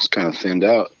scene is kind of thinned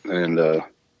out. And I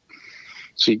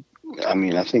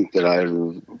think that I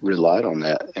relied on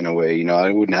that in a way.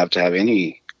 I wouldn't have to have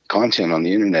any content on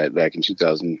the internet back in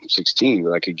 2016,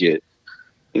 but I could get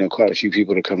quite a few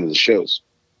people to come to the shows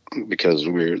because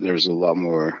there's a lot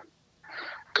more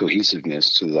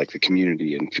cohesiveness to like the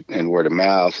community and word of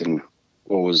mouth and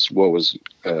what was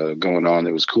going on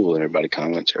that was cool, and everybody kind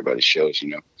of went to everybody's shows,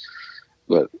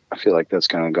 but I feel like that's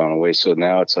kind of gone away. So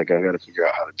now it's like I got to figure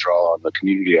out how to draw on the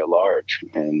community at large,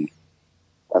 and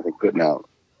I think putting out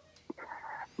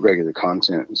regular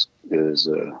content is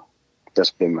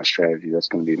that's been my strategy. That's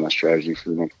going to be my strategy for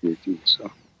the next year too.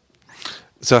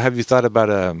 So have you thought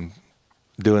about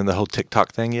doing the whole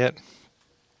TikTok thing yet?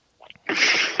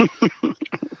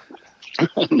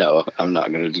 No, I'm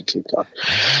not going to do TikTok.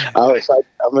 I'm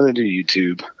going to do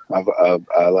YouTube. I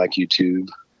like YouTube.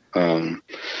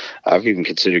 I've even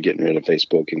considered getting rid of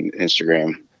Facebook and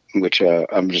Instagram, which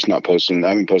I'm just not posting. I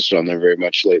haven't posted on there very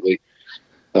much lately.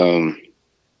 So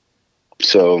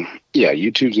yeah,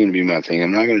 YouTube's going to be my thing.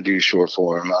 I'm not going to do short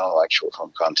form. I don't like short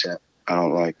form content. I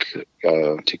don't like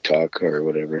TikTok or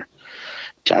whatever.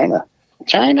 China.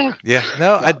 Yeah,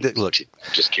 no, look.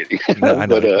 Just kidding. No, I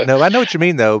know. No, I know what you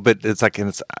mean though. But it's like,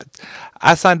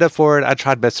 I signed up for it. I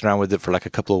tried messing around with it for like a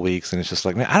couple of weeks, and it's just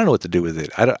like, man, I don't know what to do with it.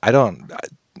 I don't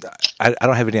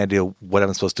have any idea what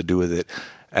I'm supposed to do with it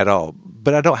at all.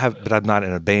 But I'm not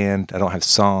in a band. I don't have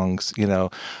songs.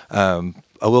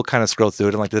 I will kind of scroll through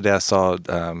it. And like the other day I saw,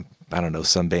 I don't know,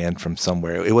 some band from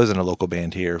somewhere. It wasn't a local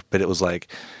band here, but it was like,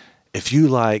 if you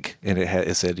like, and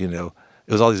it said, it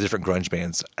was all these different grunge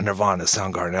bands, Nirvana,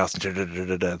 Soundgarden, Alice,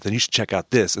 then you should check out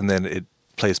this. And then it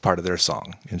plays part of their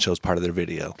song and shows part of their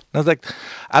video. And I was like,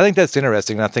 I think that's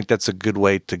interesting. And I think that's a good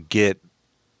way to get,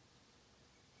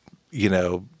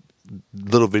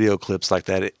 little video clips like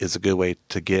that is a good way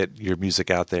to get your music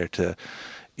out there to,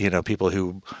 people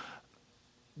who,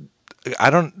 I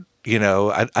don't know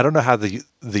how the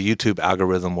YouTube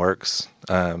algorithm works.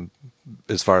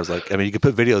 As far as you can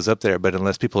put videos up there, but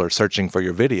unless people are searching for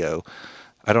your video,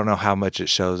 I don't know how much it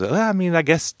shows. I mean, I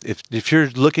guess if you're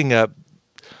looking up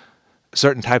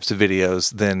certain types of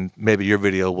videos, then maybe your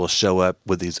video will show up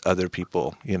with these other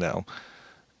people,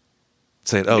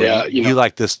 saying, "Oh, yeah, you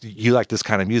like this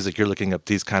kind of music. You're looking up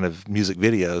these kind of music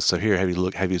videos. So here,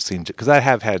 have you seen?" Because I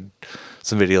have had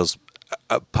some videos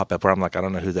pop up where I'm like, I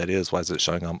don't know who that is. Why is it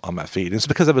showing on my feed? It's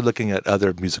because I've been looking at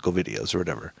other musical videos or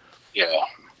whatever.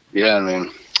 Yeah, I mean,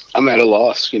 I'm at a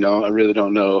loss. I really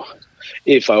don't know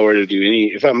if I'm going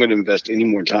to invest any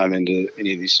more time into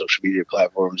any of these social media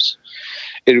platforms.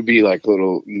 It'll be like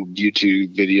little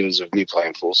YouTube videos of me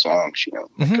playing full songs,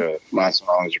 my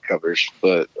songs or covers.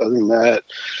 But other than that,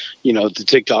 the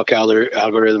TikTok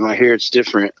algorithm, I hear it's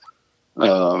different.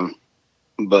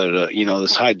 But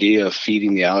this idea of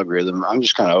feeding the algorithm, I'm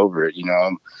just kind of over it.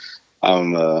 I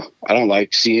don't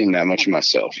like seeing that much of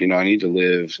myself. I need to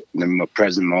live in the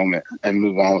present moment and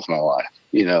move on with my life.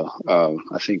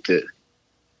 I think that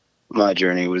my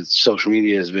journey with social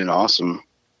media has been awesome,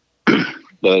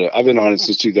 but I've been on it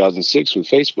since 2006 with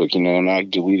Facebook, and I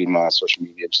deleted my social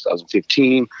media in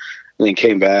 2015 and then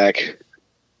came back,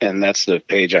 and that's the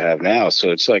page I have now. So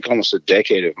it's like almost a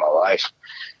decade of my life,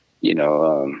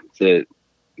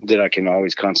 that I can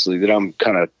always constantly, that I'm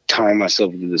kind of tying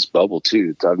myself into this bubble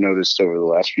too. I've noticed over the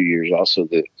last few years also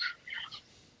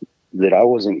that I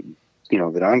wasn't,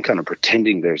 that I'm kind of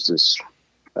pretending there's this,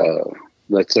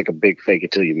 that's like a big fake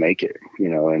it till you make it,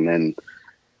 and then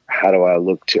how do I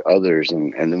look to others?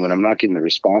 And then when I'm not getting the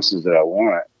responses that I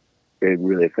want, it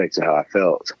really affects how I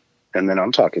felt. And then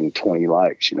I'm talking 20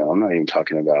 likes, I'm not even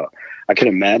talking about, I can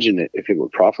imagine it if it were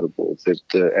profitable, if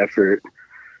the effort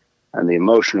and the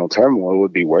emotional turmoil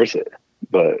would be worth it,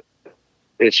 but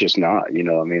it's just not.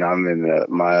 I'm in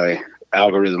my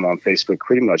algorithm on Facebook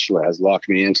pretty much has locked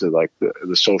me into like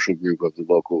the social group of the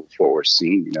local Fort Worth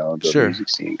scene, the music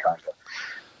scene kind of.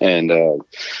 And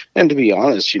to be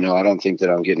honest, I don't think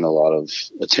that I'm getting a lot of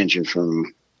attention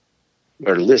from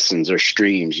or listens or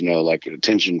streams, like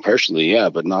attention personally, yeah,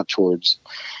 but not towards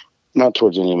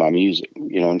any of my music,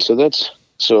 and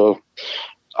so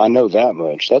I know that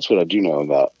much. That's what I do know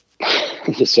about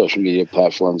the social media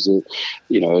platforms. That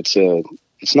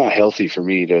it's not healthy for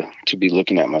me to be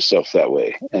looking at myself that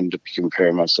way and to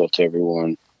compare myself to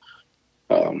everyone.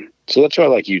 So that's why I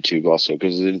like YouTube also,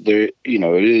 because it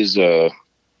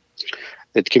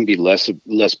can be less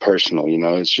personal.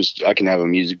 It's just, I can have a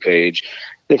music page.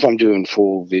 If I'm doing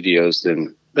full videos,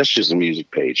 then that's just a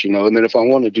music page, and then if I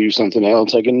want to do something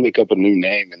else, I can make up a new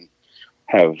name and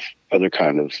have other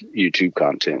kind of YouTube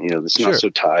content, that's not so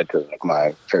tied to like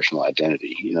my personal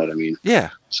identity. You know what I mean? Yeah.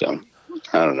 So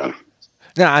I don't know.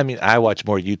 No, I mean, I watch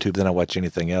more YouTube than I watch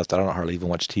anything else. I don't hardly even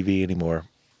watch TV anymore.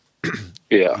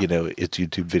 Yeah. It's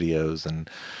YouTube videos, and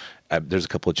there's a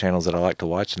couple of channels that I like to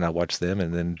watch, and I watch them,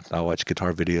 and then I watch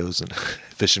guitar videos and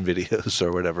fishing videos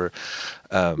or whatever.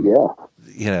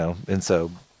 And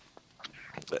so,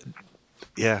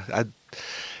 yeah, I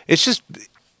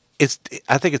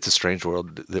think it's a strange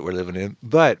world that we're living in,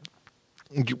 but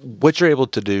what you're able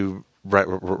to do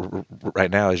right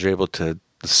now is you're able to,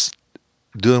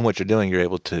 doing what you're doing, you're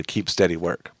able to keep steady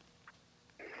work.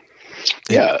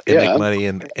 And make money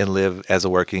and live as a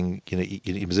working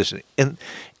musician. And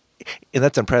and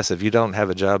that's impressive. You don't have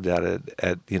a job out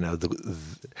at you know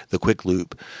the quick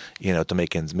loop, you know, to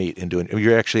make ends meet and doing.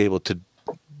 You're actually able to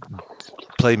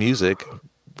play music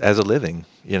as a living,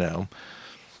 you know.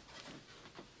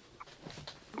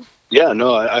 Yeah,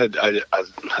 no, I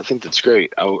think that's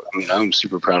great. I mean, I'm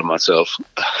super proud of myself,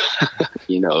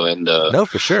 you know, and no,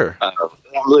 for sure. I'm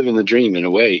living the dream in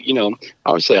a way. You know,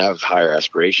 obviously I have higher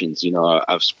aspirations. You know,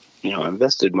 I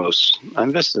invested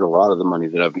a lot of the money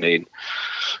that I've made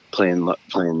playing the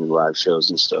live shows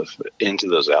and stuff into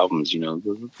those albums. You know,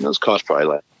 those cost probably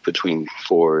like between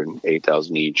 $4,000 and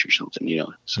 $8,000 each or something. You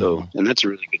know, so and that's a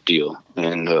really good deal,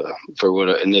 and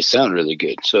and they sound really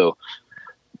good. So,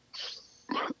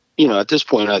 you know, at this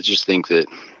point, I just think that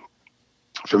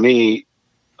for me,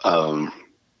 I'm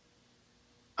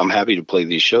happy to play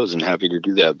these shows and happy to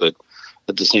do that. But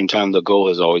at the same time, the goal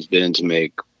has always been to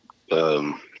make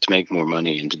more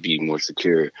money and to be more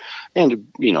secure, and to,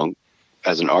 you know,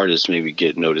 as an artist, maybe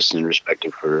get noticed and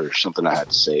respected for something I had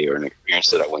to say or an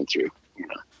experience that I went through. You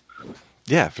know.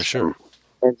 Yeah, for sure.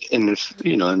 And if,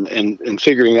 you know, and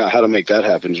figuring out how to make that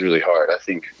happen is really hard. I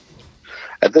think.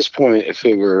 At this point, if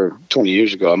it were 20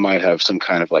 years ago, I might have some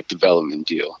kind of like development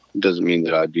deal. It doesn't mean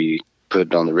that I'd be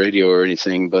put on the radio or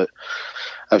anything, but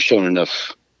I've shown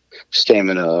enough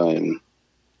stamina and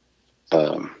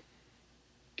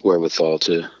wherewithal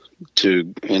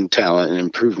and talent and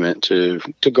improvement to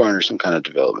garner some kind of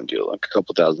development deal, like a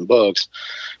couple $1,000,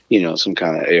 you know, some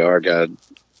kind of AR guy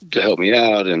to help me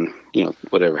out, and, you know,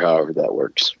 however that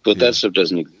works. But that stuff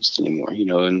doesn't exist anymore, you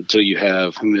know, until you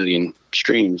have 1 million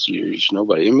streams, you're just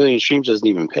nobody. 1 million streams doesn't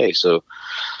even pay. So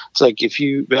it's like, if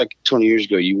you, back 20 years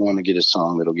ago, you want to get a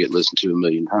song that'll get listened to 1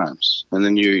 million times, and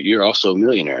then you're also a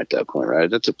millionaire at that point, right?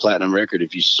 That's a platinum record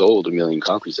if you sold 1 million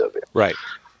copies of it. Right.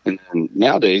 And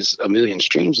nowadays, 1 million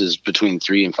streams is between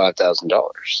 $3,000 and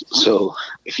 $5,000. So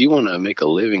if you want to make a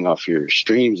living off your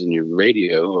streams and your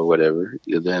radio or whatever,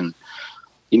 then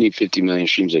you need 50 million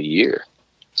streams a year.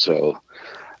 So,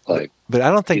 like, but I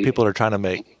don't think people are trying to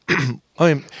make.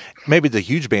 I mean, maybe the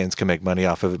huge bands can make money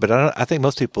off of it, but I think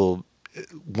most people,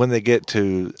 when they get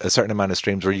to a certain amount of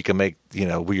streams where you can make, you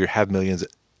know, where you have millions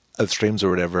of streams or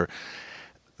whatever,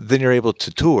 then you're able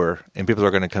to tour, and people are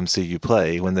going to come see you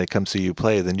play. When they come see you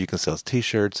play, then you can sell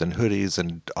T-shirts and hoodies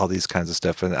and all these kinds of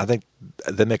stuff. And I think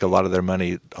they make a lot of their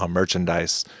money on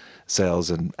merchandise sales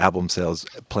and album sales,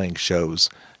 playing shows,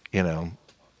 you know.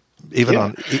 Even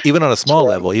on a small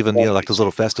level, even, you know, like those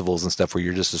little festivals and stuff where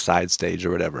you're just a side stage or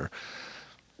whatever.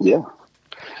 Yeah.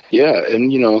 Yeah.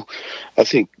 And, you know, I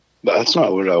think that's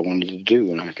not what I wanted to do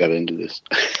when I got into this.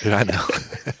 Yeah, I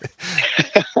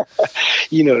know.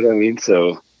 You know what I mean?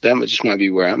 So that just might be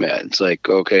where I'm at. It's like,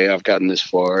 okay, I've gotten this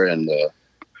far, and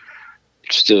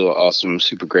still awesome,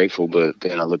 super grateful. But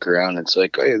then I look around and it's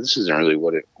like, oh yeah, this isn't really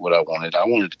what I wanted. I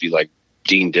wanted to be like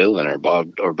Dean Dillon or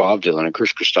Bob Dylan or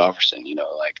Chris Christopherson, you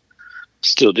know, like,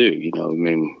 still do, you know, I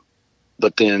mean,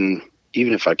 but then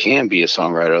even if I can be a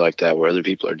songwriter like that, where other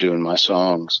people are doing my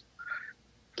songs,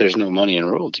 there's no money in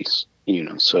royalties, you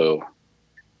know, so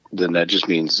then that just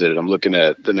means that I'm looking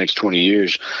at the next 20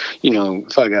 years, you know,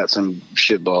 if I got some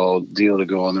shitball deal to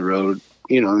go on the road,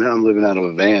 you know, now I'm living out of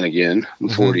a van again. I'm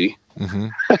 40. Mm-hmm.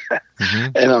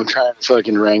 And I'm trying to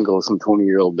fucking wrangle some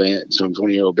 20-year-old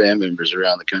band members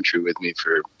around the country with me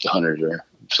for 100 or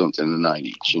something in the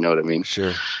 90s. You know what I mean?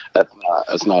 Sure.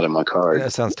 That's not in my card.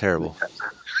 That sounds terrible.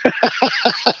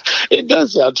 It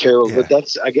does sound terrible, yeah.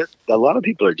 But I guess a lot of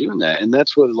people are doing that, and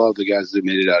that's what a lot of the guys that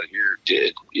made it out of here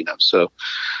did, you know. So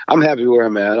I'm happy where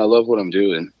I'm at. I love what I'm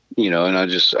doing, you know, and I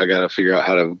got to figure out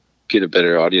how to get a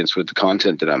better audience with the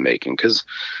content that I'm making. Because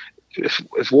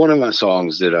if one of my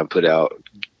songs that I put out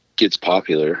gets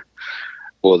popular,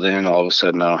 well, then all of a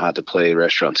sudden I don't have to play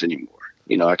restaurants anymore.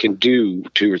 You know, I can do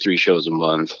 2 or 3 shows a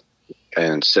month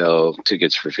and sell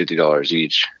tickets for $50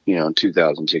 each, you know,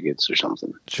 2,000 tickets or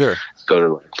something. Sure. Go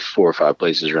to like 4 or 5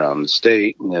 places around the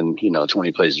state, and then, you know,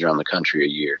 20 places around the country a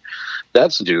year.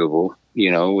 That's doable,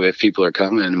 you know, if people are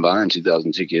coming and buying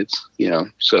 2,000 tickets, you know,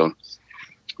 so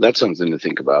that's something to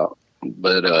think about.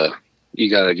 But you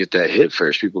got to get that hit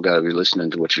first. People got to be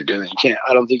listening to what you're doing.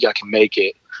 I don't think I can make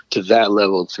it to that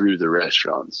level through the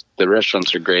restaurants. The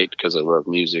restaurants are great because I love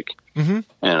music, mm-hmm.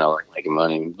 and I like making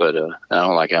money, but I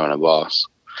don't like having a boss.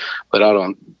 But I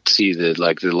don't see the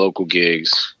local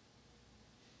gigs,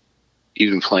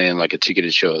 even playing like a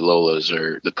ticketed show at Lola's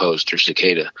or The Post or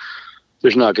Cicada.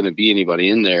 There's not going to be anybody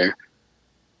in there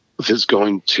that's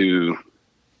going to,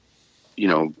 you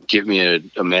know, give me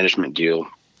a management deal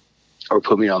or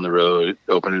put me on the road,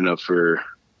 opening up for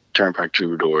Turnpike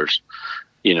Troubadours.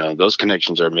 You know, those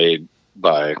connections are made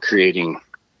by creating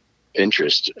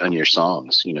interest in your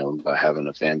songs, by having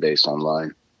a fan base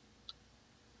online.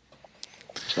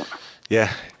 So.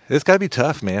 Yeah, it's got to be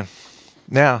tough, man.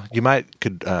 Now, you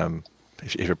could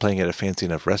if you're playing at a fancy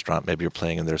enough restaurant, maybe you're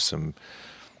playing and there's some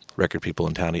record people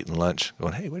in town eating lunch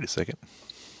going, hey, wait a second.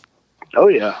 Oh,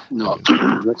 yeah. No,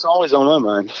 that's always on my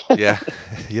mind. Yeah.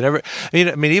 You never,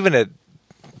 I mean, even at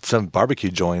some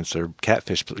barbecue joints or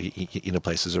catfish,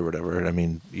 places or whatever, I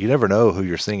mean, you never know who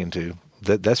you're singing to.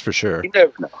 That's for sure. You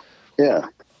never know. Yeah.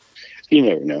 You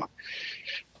never know.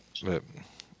 But,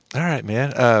 all right,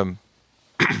 man.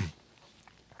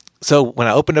 So when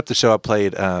I opened up the show, I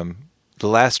played the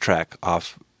last track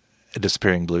off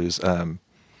Disappearing Blues,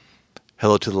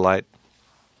 Hello to the Light.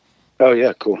 Oh,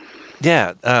 yeah, cool.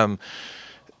 Yeah.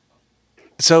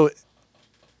 So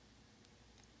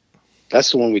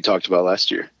that's the one we talked about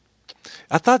last year.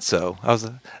 I thought so. I was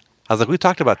like, we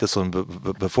talked about this one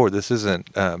before. This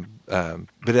isn't, but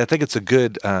I think it's a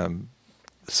good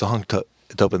song to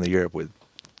open the year up with.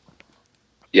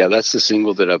 Yeah, that's the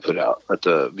single that I put out at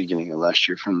the beginning of last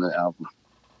year from the album.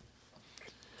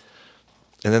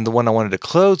 And then the one I wanted to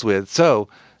close with. So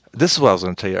this is what I was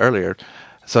going to tell you earlier.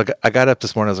 So I got up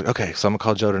this morning. I was like, okay, so I'm going to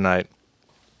call Joe tonight.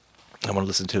 I want to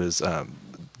listen to his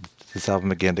this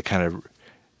album again to kind of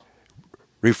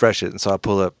refresh it. And so I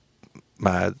pull up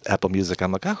my Apple Music.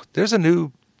 I'm like, oh, there's a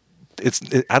new.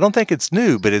 I don't think it's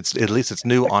new, but at least it's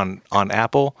new on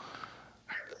Apple.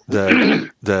 The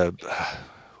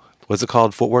what's it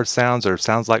called? Fort Worth Sounds or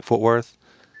Sounds Like Fort Worth?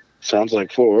 Sounds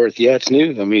Like Fort Worth. Yeah, it's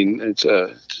new. I mean, it's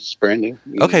brand new.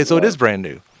 Okay, so it is brand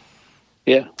new.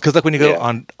 Yeah. Because like when you go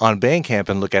on Bandcamp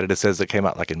and look at it, it says it came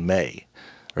out like in May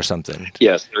or something.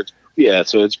 Yes.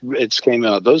 So it's came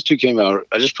out. Those two came out.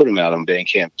 I just put them out on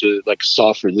Bandcamp to like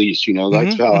soft release.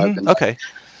 That's how I've been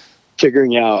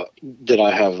figuring out that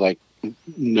I have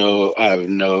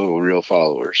no real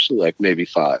followers, like maybe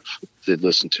 5 that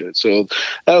listen to it. So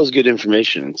that was good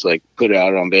information. It's like put it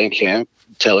out on Bandcamp,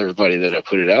 tell everybody that I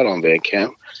put it out on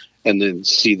Bandcamp, and then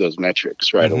see those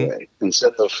metrics right away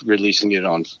instead of releasing it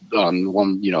on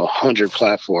 100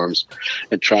 platforms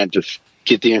and trying to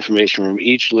get the information from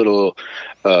each little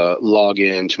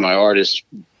login to my artist,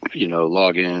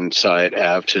 login site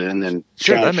app to, and then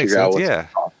trying to figure out what's going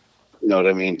on. You know what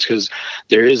I mean? Because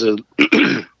there is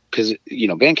because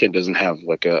Bandcamp doesn't have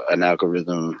like an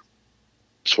algorithm.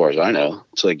 As far as I know,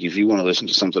 it's like if you want to listen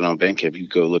to something on Bandcamp, you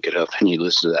go look it up and you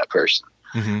listen to that person.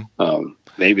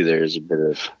 Maybe there's a bit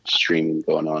of streaming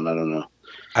going on. I don't know.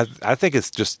 I think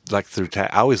it's just like through tag.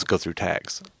 I always go through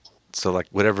tags. So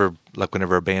whenever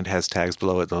a band has tags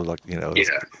below it, they'll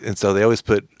and so they always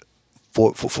put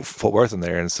Fort Worth in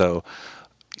there, and so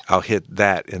I'll hit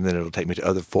that, and then it'll take me to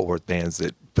other Fort Worth bands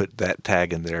that put that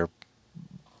tag in there.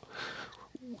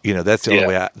 That's the only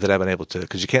way that I've been able to,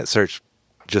 because you can't search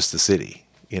just the city.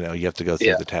 You have to go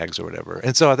through the tags or whatever.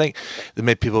 And so I think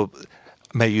that people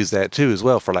may use that too as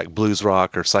well for like blues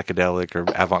rock or psychedelic or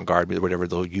avant-garde or whatever.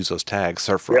 They'll use those tags,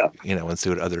 surf rock, and see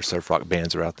what other surf rock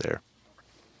bands are out there.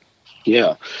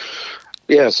 Yeah.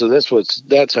 Yeah. So that's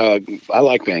how I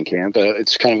like Bandcamp.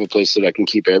 It's kind of a place that I can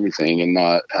keep everything and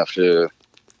not have to,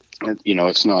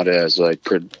 it's not as like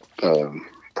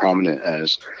prominent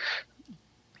as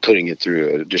putting it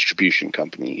through a distribution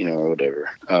company, or whatever.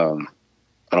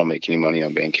 I don't make any money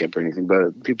on Bandcamp or anything,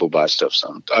 but people buy stuff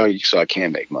so I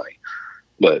can make money.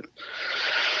 But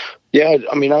yeah,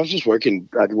 I mean,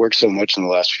 I'd worked so much in the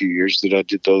last few years that I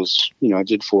did those, I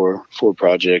did four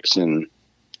projects and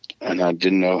I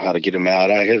didn't know how to get them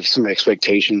out. I had some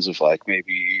expectations of like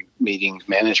maybe meeting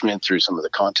management through some of the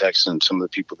contacts and some of the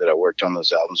people that I worked on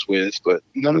those albums with, but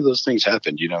none of those things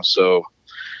happened, so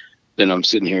then I'm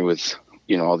sitting here with,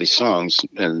 all these songs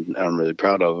and I'm really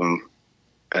proud of them.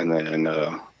 And then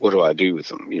what do I do with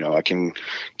them? I can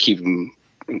keep them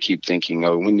and keep thinking,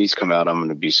 when these come out, I'm going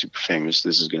to be super famous.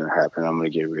 This is going to happen. I'm going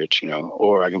to get rich,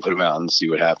 or I can put them out and see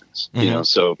what happens,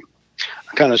 So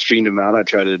I kind of streamed them out. I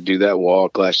tried to do that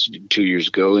walk 2 years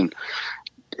ago and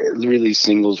release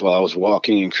singles while I was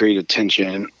walking and create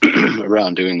attention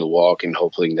around doing the walk and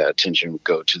hoping that attention would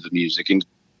go to the music and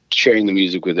sharing the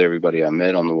music with everybody I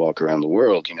met on the walk around the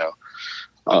world,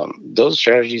 Those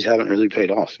strategies haven't really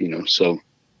paid off, so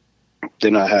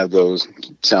then I have those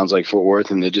Sounds Like Fort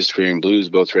Worth and the Disappearing Blues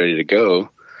both ready to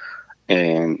go.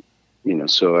 And,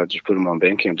 so I just put them on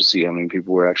Bandcamp to see how many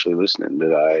people were actually listening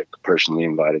that I personally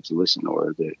invited to listen,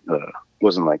 or that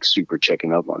wasn't like super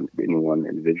checking up on anyone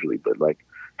individually, but like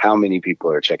how many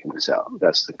people are checking this out?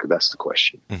 That's the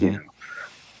question, And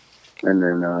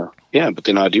then, but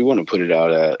then I do want to put it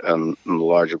out on the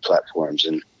larger platforms,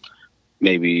 and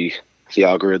maybe the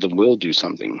algorithm will do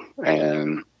something,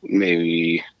 and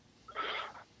maybe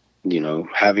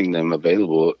having them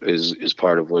available is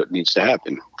part of what needs to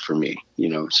happen for me,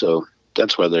 so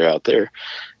that's why they're out there.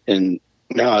 And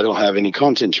now I don't have any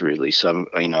content to release. I'm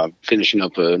finishing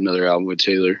up another album with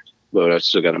Taylor, but I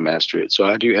still got to master it. So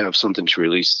I do have something to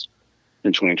release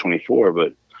in 2024,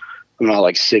 but I'm not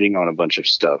like sitting on a bunch of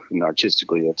stuff. And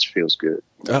artistically, that feels good.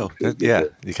 Oh, yeah.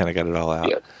 You kind of got it all out.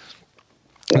 Yeah.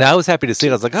 And I was happy to see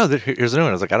it. I was like, oh, here's a new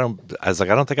one. I was like, I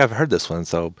don't think I've heard this one.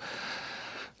 So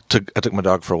I took my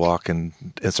dog for a walk and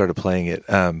started playing it.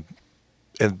 And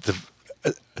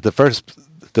the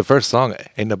first song,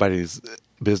 Ain't Nobody's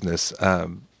Business,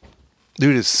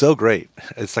 dude, is so great.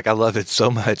 It's like I love it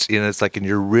so much. It's like, and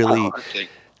you're really,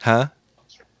 huh?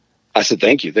 I said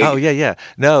thank you. Thank you. Yeah.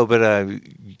 No, but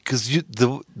because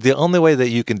the only way that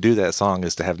you can do that song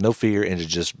is to have no fear and to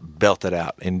just belt it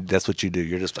out, and that's what you do.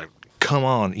 You're just like, come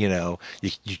on, you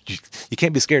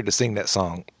can't be scared to sing that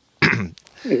song. And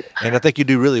I think you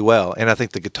do really well. And I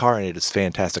think the guitar in it is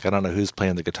fantastic. I don't know who's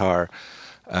playing the guitar.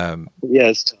 Yeah,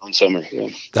 it's Tom Summer. Yeah.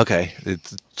 Okay,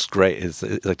 it's great. It's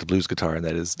like the blues guitar, and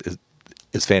that is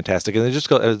fantastic. And it just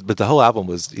goes. But the whole album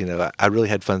was, I really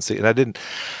had fun singing. And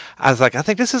I was like, I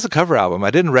think this is a cover album.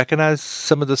 I didn't recognize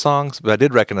some of the songs, but I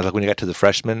did recognize, like when you got to The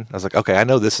Freshman, I was like, okay, I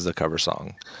know this is a cover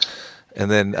song. And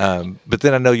then, but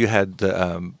then I know you had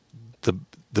the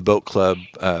Boat Club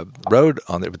Road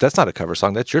on there, but that's not a cover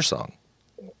song. That's your song.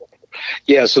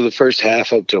 Yeah, so the first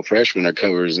half up till Freshman are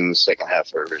covers, and the second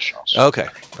half are originals. Okay,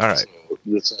 all right. So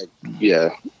it's like, yeah,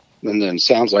 and then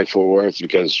Sounds Like Fort Worth,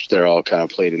 because they're all kind of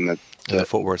played in the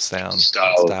Fort Worth style.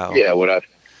 Yeah,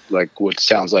 what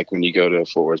sounds like when you go to a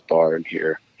Fort Worth bar and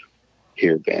hear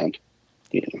a band.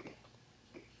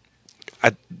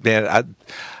 I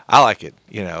like it.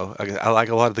 I like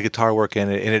a lot of the guitar work in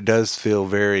it, and it does feel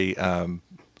very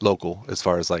local as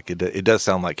far as like it does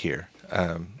sound like here.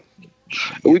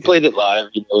 We played it live,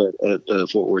 at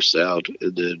Fort Worth Sound,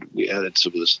 and then we added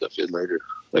some of the stuff in later.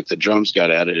 Like the drums got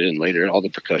added in later, and all the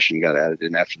percussion got added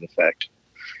in after the fact.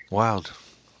 Wild.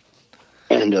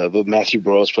 And but Matthew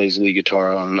Broyles plays lead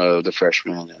guitar on The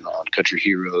Freshman and on Country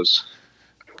Heroes.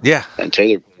 Yeah. And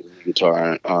Taylor plays lead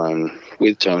guitar on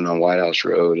With Tone on White House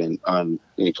Road, and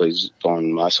he plays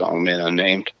on my song Man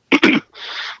Unnamed. But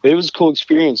it was a cool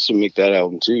experience to make that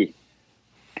album too.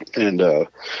 And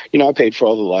I paid for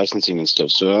all the licensing and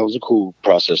stuff, so that was a cool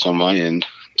process on my end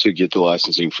to get the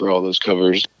licensing for all those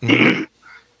covers. Mm-hmm.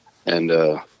 And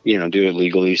do it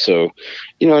legally. So,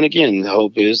 and again, the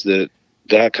hope is that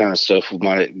kind of stuff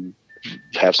might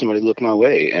have somebody look my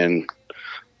way, and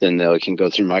then they can go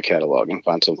through my catalog and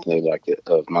find something they like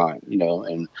of mine,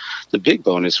 and the big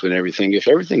bonus if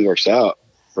everything works out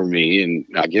for me and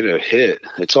I get a hit,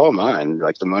 it's all mine.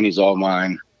 Like the money's all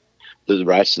mine. The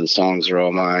rights to the songs are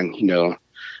all mine.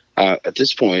 At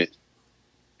this point,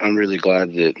 I'm really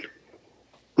glad that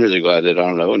I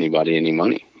don't owe anybody any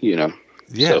money, Yeah.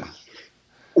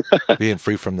 So. Being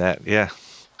free from that. Yeah.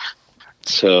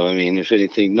 So, I mean, if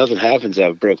anything, nothing happens,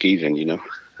 I broke even,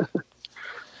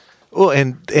 Well,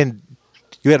 and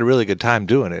you had a really good time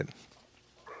doing it.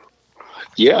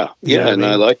 Yeah. And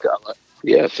I like that.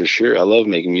 Yeah, for sure. I love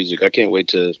making music. I can't wait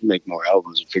to make more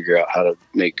albums and figure out how to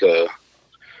make,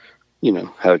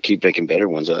 how to keep making better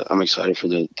ones. I'm excited for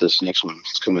this next one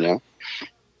that's coming out.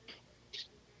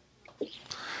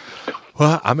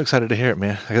 Well, I'm excited to hear it,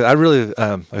 man. I really,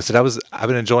 like I said, I've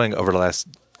been enjoying over the last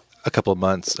a couple of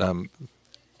months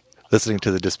listening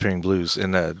to the Disappearing Blues,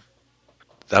 and I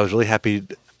was really happy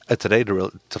today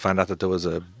to find out that there was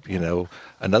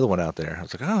another one out there. I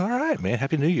was like, oh, all right, man,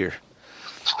 Happy New Year.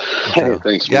 Hey,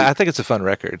 thanks. Yeah, I think it's a fun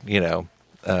record.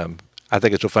 I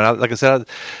think it's real fun. Like I said,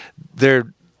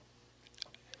 they're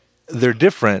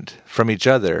different from each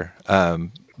other,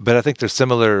 but I think they're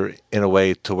similar in a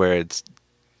way to where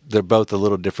they're both a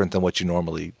little different than what you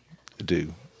normally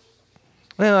do.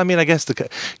 Well, I mean, I guess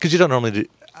because you don't normally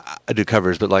do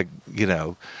covers, but like,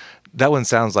 that one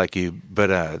sounds like you,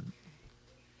 but I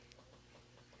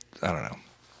don't know.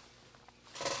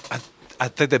 I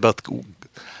think they both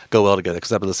go well together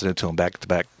because I've been listening to them back to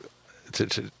back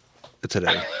today.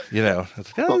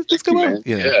 It's go well.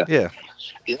 Yeah.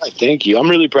 Yeah, thank you. I'm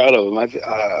really proud of them.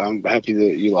 I'm happy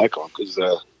that you like them because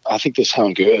I think they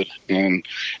sound good, and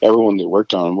everyone that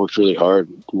worked on them worked really hard,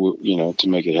 to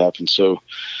make it happen. So,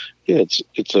 yeah,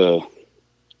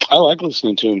 I like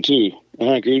listening to them too. And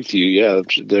I agree with you. Yeah,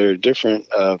 they're different,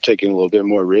 taking a little bit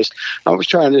more risk. I was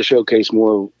trying to showcase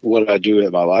more what I do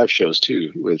at my live shows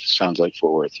too with Sounds Like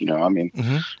Fort Worth.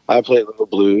 Mm-hmm. I play a little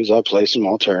blues, I play some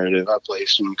alternative, I play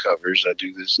some covers, I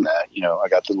do this and that. I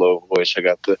got the low voice, I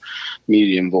got the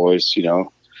medium voice,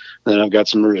 then I've got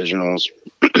some originals.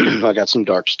 I got some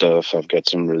dark stuff. I've got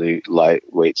some really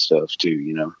lightweight stuff too,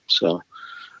 you know. So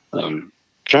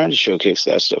trying to showcase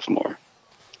that stuff more.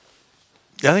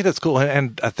 Yeah, I think that's cool,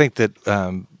 and I think that,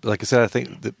 like I said, I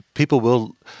think that people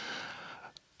will.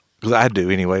 Because I do,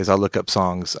 anyways. I'll look up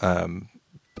songs on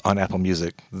Apple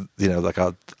Music. You know, like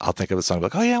I'll think of a song,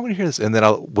 like, oh yeah, I want to hear this, and then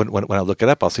when I look it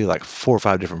up, I'll see like 4 or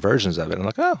 5 different versions of it. I'm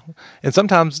like, oh, and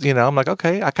sometimes, you know, I'm like,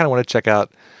 okay, I kind of want to check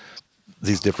out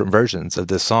these different versions of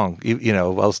this song. You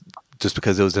know, just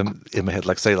because it was in my head.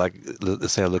 Like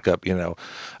let's say I look up, you know,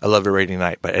 "I Love a Rainy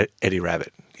Night" by Eddie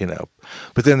Rabbitt. You know,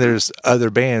 but then there's other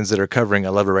bands that are covering "I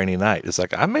Love a Rainy Night." It's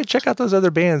like I may check out those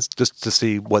other bands just to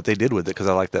see what they did with it because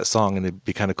I like that song, and it'd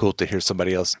be kind of cool to hear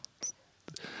somebody else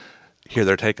hear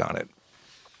their take on it.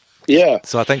 Yeah.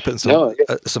 So I think putting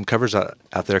some covers out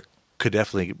there could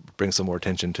definitely bring some more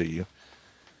attention to you.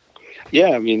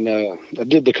 Yeah, I mean, I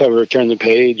did the cover of "Turn the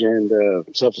Page" and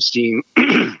 "Self-Esteem,"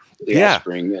 the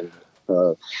Offspring, and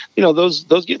you know, those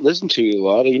get listened to a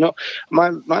lot. You know,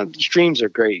 my streams are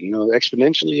great. You know,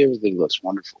 exponentially, everything looks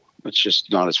wonderful. It's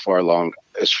just not as far along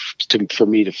as for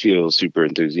me to feel super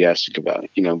enthusiastic about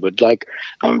it. You know, but like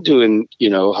I'm doing, you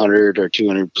know, 100 or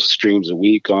 200 streams a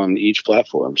week on each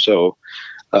platform. So,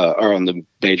 or on the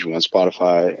major ones,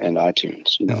 Spotify and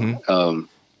iTunes. You know. Mm-hmm.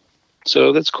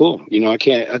 So that's cool. You know,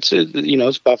 I'd say, you know,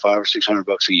 it's about $500 or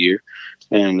 $600 a year.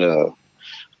 And,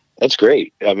 that's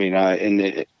great. I mean,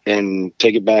 and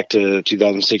take it back to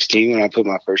 2016 when I put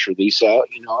my first release out,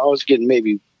 you know, I was getting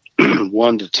maybe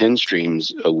 1 to 10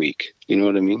 streams a week. You know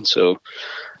what I mean? So,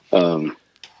 the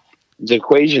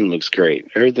equation looks great.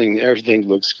 Everything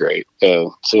looks great.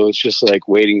 So it's just like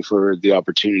waiting for the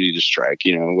opportunity to strike,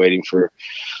 you know, waiting for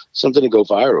something to go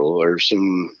viral or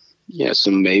some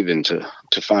maven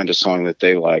to find a song that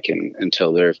they like and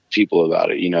tell their people about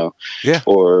it, you know. Yeah.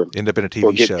 Or end up in a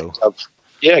TV show.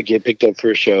 Get picked up for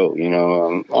a show, you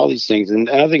know, all these things. And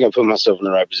I think I put myself in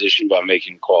the right position by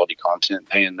making quality content,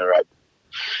 paying the right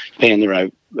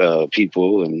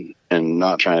people and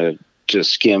not trying to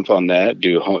just skimp on that,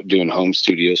 doing home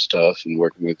studio stuff and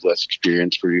working with less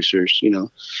experienced producers, you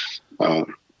know.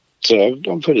 So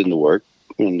I've put in the work,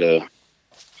 and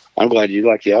I'm glad you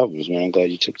like the albums, man. I'm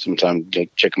glad you took some time to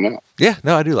check them out. Yeah,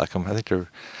 no, I do like them. I think they're great.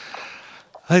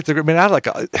 I mean,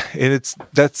 and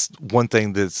that's one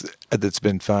thing that's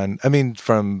been fun. I mean,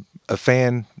 from a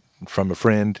fan, from a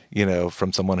friend, you know,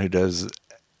 from someone who does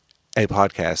a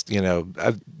podcast, you know,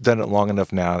 I've done it long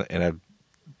enough now, and I've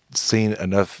seen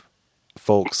enough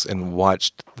folks and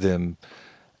watched them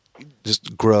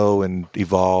just grow and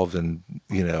evolve and,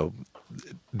 you know,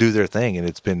 do their thing, and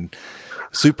it's been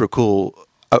super cool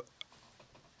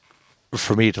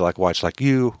for me to like watch like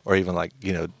you, or even like,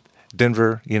 you know,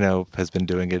 Denver, you know, has been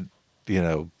doing it, you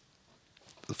know,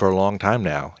 for a long time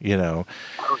now, you know.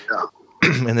 Oh,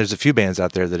 yeah. And there's a few bands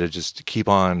out there that are just keep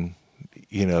on,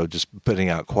 you know, just putting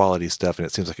out quality stuff, and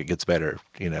it seems like it gets better,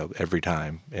 you know, every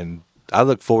time. And I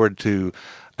look forward to,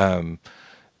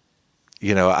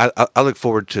 you know, I look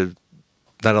forward to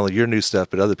not only your new stuff,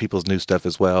 but other people's new stuff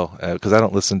as well, because I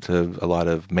don't listen to a lot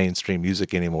of mainstream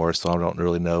music anymore, so I don't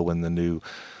really know when the new,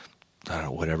 I don't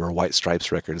know, whatever White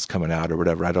Stripes record is coming out or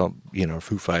whatever. I don't, you know,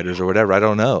 Foo Fighters or whatever. I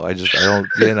don't know. I don't,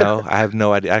 you know, I have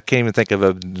no idea. I can't even think of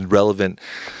a relevant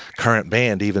current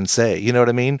band to even say, you know what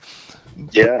I mean?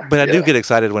 Yeah. But I do get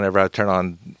excited whenever I turn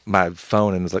on my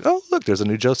phone and it's like, oh, look, there's a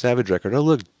new Joe Savage record. Oh,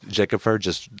 look, Jacob Furr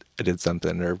just did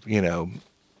something, or, you know,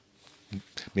 I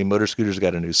mean, Motor Scooter's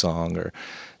got a new song, or,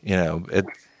 you know,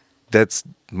 that's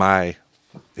my,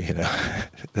 you know,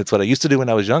 that's what I used to do when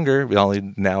I was younger.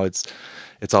 Only now it's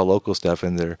all local stuff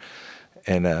in there.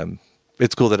 And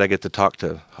it's cool that I get to talk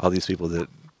to all these people that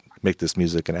make this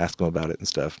music and ask them about it and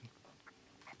stuff.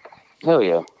 Oh,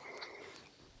 yeah.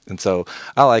 And so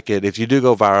I like it. If you do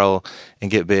go viral and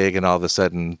get big and all of a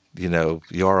sudden, you know,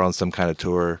 you are on some kind of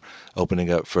tour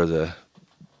opening up for the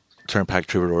Turnpike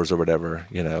Troubadours or whatever,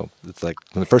 you know, it's like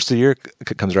when the first of the year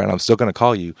comes around, I'm still going to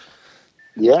call you.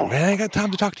 Yeah. Man, I ain't got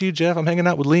time to talk to you, Jeff. I'm hanging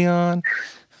out with Leon.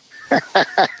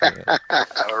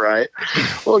 All right.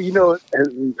 Well, you know,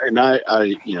 and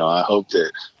I, you know, I hope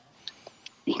that,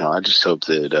 you know, I just hope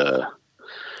that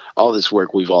all this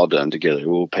work we've all done together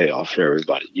will pay off for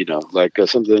everybody. You know, like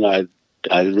something I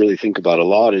really think about a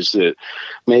lot is that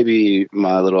maybe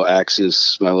my little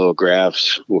axis, my little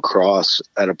graphs will cross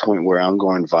at a point where I'm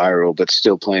going viral, but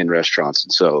still playing restaurants.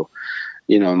 And so,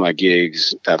 you know, my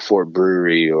gigs at Fort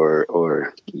Brewery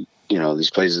or, you know, these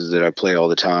places that I play all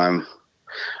the time,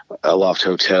 a Loft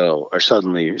Hotel, are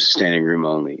suddenly standing room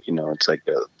only. You know, it's like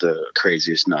the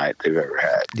craziest night they've ever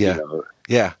had. Yeah. You know?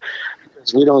 Yeah.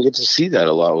 We don't get to see that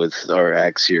a lot with our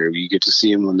acts here. You get to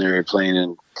see them when they're playing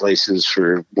in places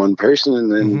for one person,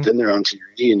 and then they're on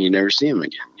TV and you never see them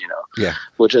again, Yeah.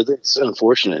 which I think is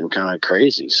unfortunate and kind of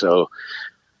crazy. So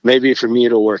maybe for me,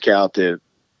 it'll work out that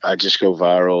I just go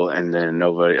viral, and then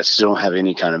I still don't have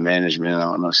any kind of management.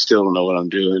 I still don't know what I'm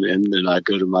doing. And then I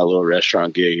go to my little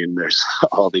restaurant gig, and there's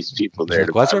all these people there.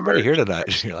 Like, why is everybody here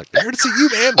tonight? You're like, they're here to see you,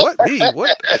 man. What? Me?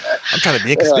 What? I'm trying to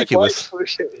be inconspicuous.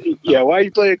 Why are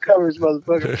you playing covers,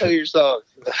 motherfucker? Play your songs.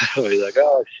 You're like,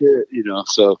 oh, shit,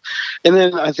 So, and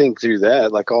then I think through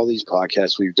that, like all these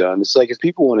podcasts we've done, it's like if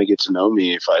people want to get to know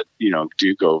me, if I,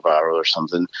 do go viral or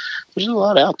something, there's a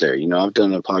lot out there. I've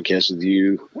done a podcast with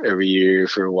you every year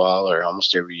for a while, or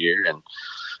almost every year. And,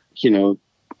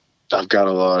 I've got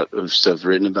a lot of stuff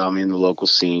written about me in the local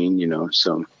scene,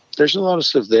 so there's a lot of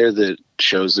stuff there that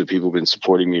shows that people have been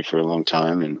supporting me for a long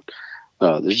time. And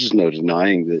there's just no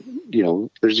denying that,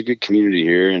 there's a good community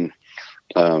here. And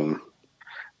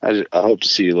I hope to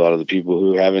see a lot of the people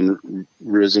who haven't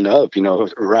risen up, a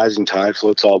rising tide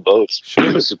floats all boats,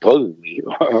 supposedly,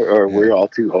 or we're all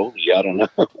too holy. I don't know,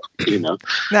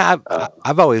 No,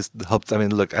 I've always hoped,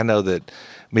 look, I know that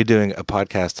me doing a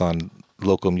podcast on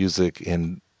local music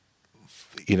in,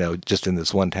 just in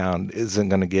this one town isn't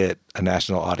going to get a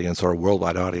national audience or a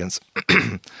worldwide audience.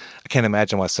 I can't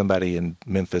imagine why somebody in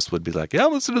Memphis would be like, yeah,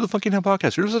 I'm listening to the Funky Town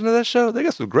podcast. You're listening to that show? They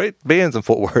got some great bands in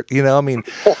Fort Worth. You're right.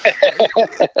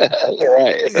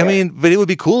 But it would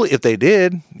be cool if they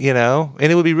did, and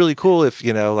it would be really cool if,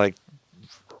 I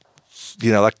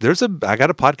got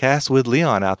a podcast with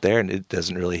Leon out there, and it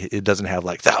doesn't have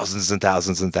like thousands and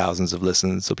thousands and thousands of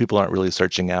listens. So people aren't really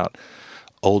searching out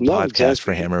old podcasts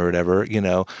for him or whatever,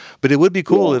 but it would be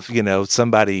cool if,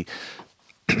 somebody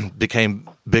became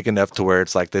big enough to where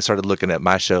it's like they started looking at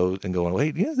my show and going,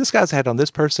 wait, this guy's had on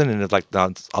this person. And it's like, all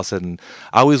of a sudden,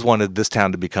 I always wanted this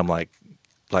town to become like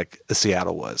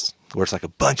Seattle was, where it's like a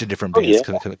bunch of different bands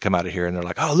come out of here. And they're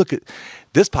like, oh, look at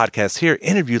this podcast here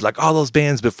interviewed like all those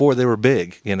bands before they were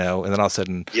big, and then all of a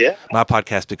sudden my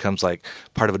podcast becomes like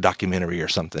part of a documentary or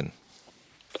something.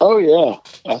 Oh yeah,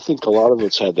 I think a lot of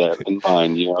us had that in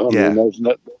mind.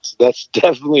 That's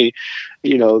definitely,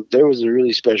 there was a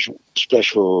really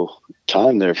special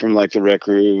time there, from like the Rec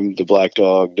Room, the Black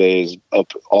Dog days,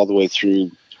 up all the way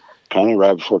through, kind of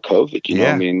right before COVID. There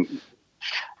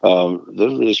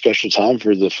was a really special time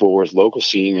for the Fort Worth local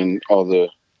scene and all the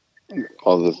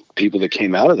people that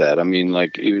came out of that.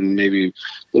 Like even maybe a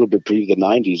little bit pre the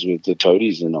 '90s with the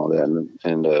Toadies and all that,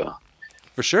 and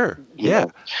for sure. Yeah.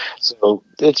 So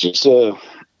it's just,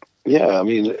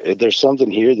 there's something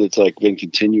here that's like been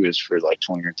continuous for like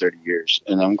 20 or 30 years.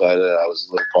 And I'm glad that I was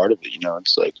a little part of it.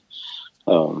 It's like,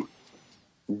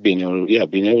 being able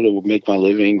to make my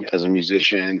living as a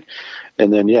musician,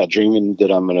 and then, dreaming that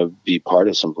I'm going to be part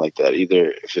of something like that.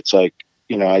 Either if it's like,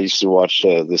 I used to watch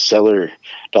the Cellar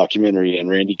documentary, and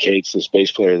Randy Cates, this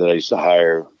bass player that I used to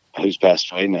hire, who's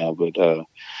passed away now, but,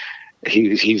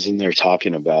 he's in there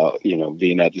talking about,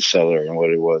 being at the Cellar and what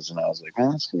it was. And I was like,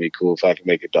 man, that's going to be cool if I can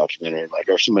make a documentary,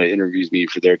 or somebody interviews me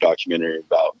for their documentary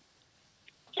about,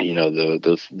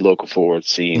 the local Fort Worth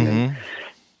scene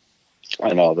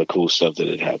and all the cool stuff that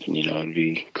had happened, it'd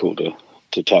be cool to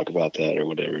talk about that or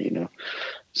whatever,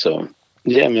 So,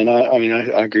 yeah, man, I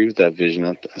agree with that vision.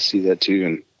 I see that too.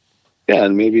 And yeah,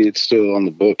 and maybe it's still on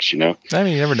the books, you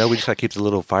never know. We just got to keep the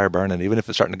little fire burning. Even if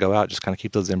it's starting to go out, just kind of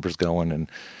keep those embers going, and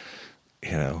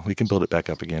we can build it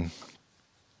back up again.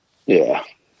 Yeah.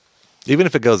 Even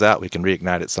if it goes out, we can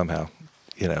reignite it somehow.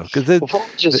 Because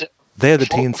they had the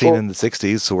teen scene in the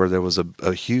 '60s, so where there was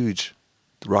a huge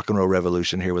rock and roll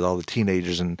revolution here with all the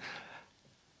teenagers and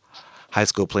high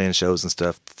school playing shows and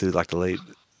stuff through like the late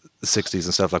 '60s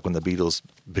and stuff, like when the Beatles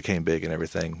became big and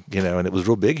everything. And it was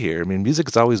real big here. Music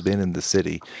has always been in the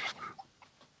city.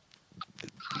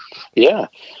 Yeah.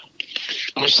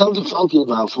 There's something funky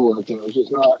about Fort Worth, though. It's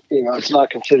just not, it's not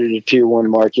considered a tier 1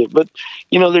 market, but,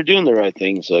 they're doing the right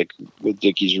things, like with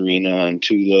Dickies Arena and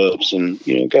Tulips, and,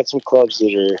 got some clubs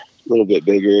that are a little bit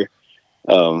bigger,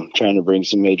 trying to bring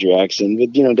some major acts in.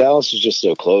 But, Dallas is just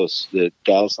so close that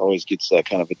Dallas always gets that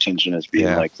kind of attention as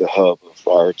being like the hub of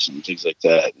arts and things like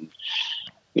that.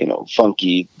 And,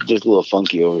 funky, just a little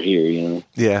funky over here,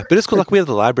 Yeah, but it's cool. Like we have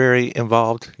the library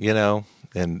involved,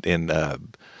 and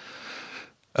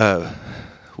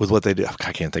with what they do.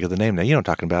 I can't think of the name now. I'm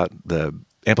talking about the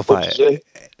Amplify. The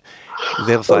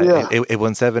Amplify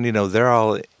 817. They're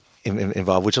all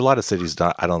involved, which a lot of cities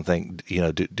don't. I don't think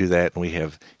do that. And we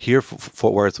have here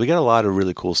Fort Worth. We got a lot of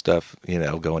really cool stuff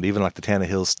going. Even like the Tanner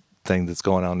Hills thing that's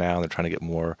going on now. They're trying to get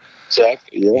more.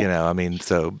 Exactly. Yeah.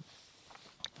 So.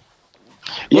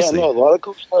 A lot of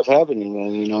cool stuff happening,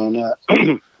 man.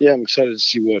 And I'm excited to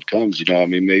see what comes.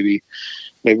 Maybe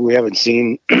maybe we haven't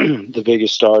seen the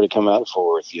biggest star to come out of Fort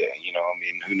Worth yet. You know, I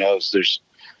mean, who knows?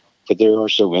 But there are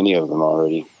so many of them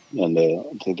already, and I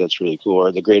think that's really cool.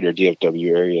 Or the greater DFW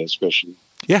area, especially.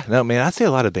 Yeah, no, man, I see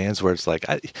a lot of bands where it's like,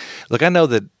 I know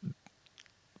that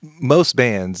most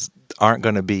bands aren't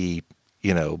going to be,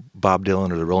 you know, Bob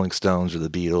Dylan or the Rolling Stones or the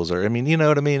Beatles, or, I mean, you know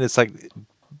what I mean? It's like,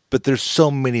 but there's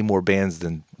so many more bands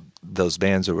than those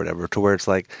bands or whatever, to where it's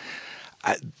like,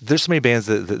 there's so many bands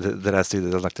that I see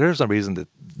that are like, there's no reason that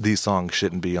these songs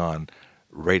shouldn't be on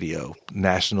radio,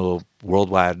 national,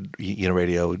 worldwide, you know,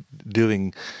 radio,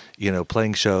 doing, you know,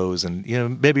 playing shows, and, you know,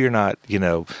 maybe you're not, you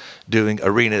know, doing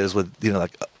arenas with, you know,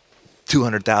 like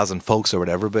 200,000 folks or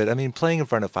whatever, but I mean, playing in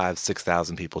front of 5,000,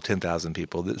 6,000 people, 10,000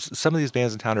 people. Some of these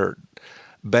bands in town are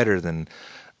better than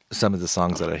some of the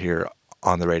songs that I hear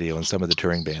on the radio and some of the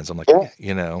touring bands. I'm like, yeah,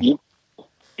 you know.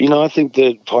 You know, I think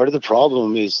that part of the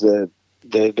problem is that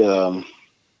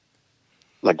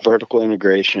like vertical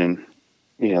integration,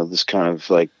 you know, this kind of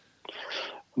like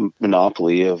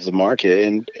monopoly of the market,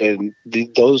 and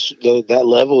that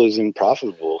level isn't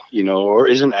profitable, you know, or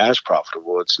isn't as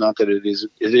profitable. It's not that it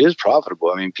is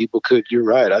profitable. I mean, people could, you're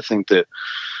right. I think that,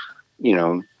 you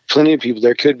know, plenty of people,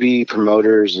 there could be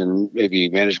promoters and maybe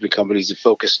management companies that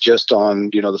focus just on,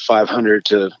 you know, the 500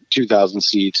 to 2,000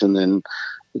 seats, and then,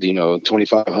 you know,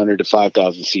 2,500 to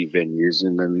 5,000 seat venues,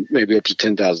 and then maybe up to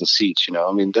 10,000 seats. You know,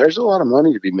 I mean, there's a lot of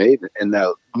money to be made in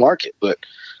that market. But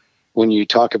when you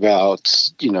talk about,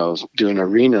 you know, doing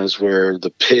arenas where the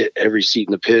pit, every seat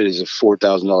in the pit is a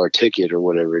 $4,000 ticket or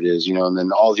whatever it is, you know, and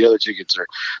then all the other tickets are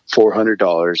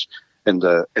 $400, and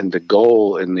the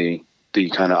goal and the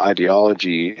kind of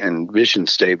ideology and mission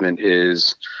statement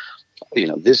is, you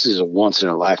know, this is a once in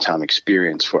a lifetime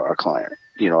experience for our client,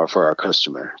 you know, or for our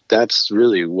customer. That's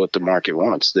really what the market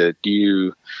wants, that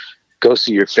you go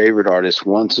see your favorite artist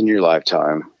once in your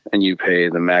lifetime and you pay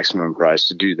the maximum price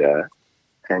to do that,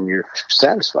 and you're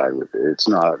satisfied with it. It's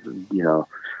not, you know,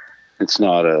 it's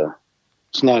not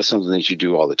something that you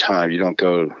do all the time. You don't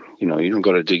go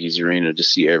to Dickey's Arena to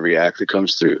see every act that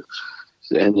comes through.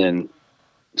 And then,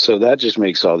 so that just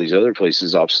makes all these other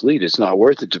places obsolete. It's not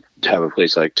worth it to have a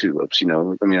place like Tulips, you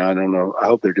know. I mean, I don't know. I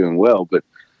hope they're doing well, but,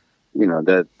 you know,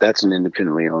 that's an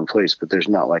independently owned place, but there's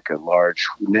not like a large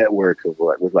network of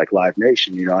with like Live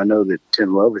Nation. You know, I know that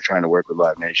Tim Love is trying to work with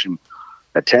Live Nation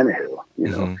at Tannehill, you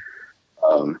know.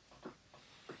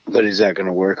 But is that going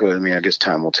to work? I mean, I guess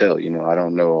time will tell, you know. I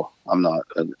don't know. I'm not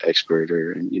an expert,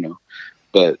 or, you know,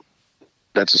 but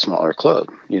that's a smaller club,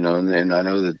 you know, and I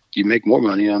know that you make more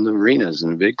money on the arenas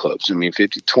than the big clubs. I mean,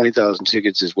 20,000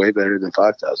 tickets is way better than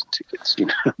 5,000 tickets,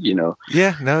 you know.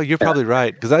 Yeah, no, you're probably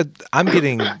right. Because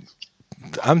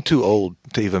I'm too old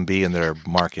to even be in their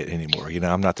market anymore. You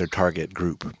know, I'm not their target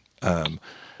group. But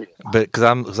because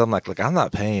I'm like, look, I'm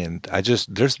not paying.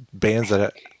 There's bands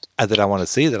that I want to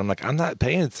see that I'm like, I'm not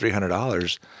paying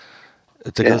 $300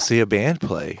 to go see a band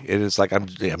play. It is like, I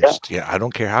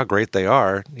don't care how great they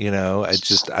are, you know.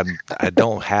 I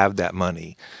don't have that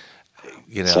money,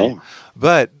 you know. Same.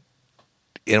 But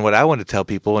and what I want to tell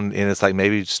people, and it's like,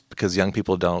 maybe just because young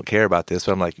people don't care about this,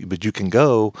 but I'm like, but you can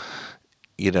go,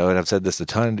 you know, and I've said this a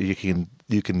ton. You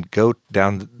can go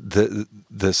down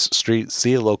the street,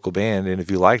 see a local band, and if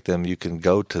you like them, you can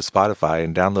go to Spotify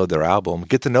and download their album,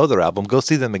 get to know their album, go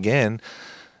see them again.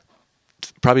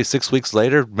 Probably 6 weeks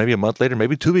later, maybe a month later,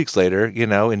 maybe 2 weeks later, you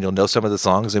know, and you'll know some of the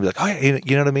songs and be like, oh, yeah,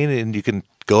 you know what I mean? And you can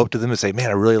go up to them and say, man,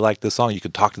 I really like this song. You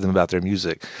can talk to them about their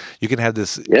music. You can have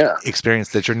this experience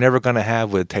that you're never going to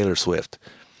have with Taylor Swift.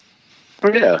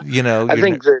 Yeah. You know, I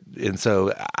think and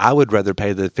so I would rather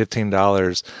pay the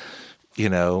 $15, you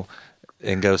know,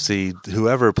 and go see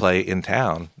whoever play in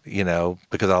town, you know,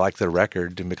 because I like their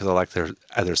record and because I like their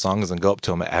other songs, and go up to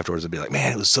them afterwards and be like,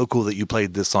 man, it was so cool that you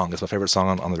played this song. It's my favorite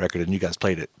song on the record, and you guys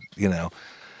played it, you know.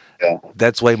 Yeah.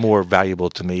 That's way more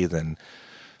valuable to me than,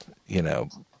 you know,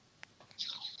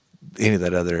 any of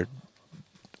that other,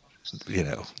 you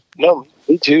know. No,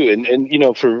 me too. And you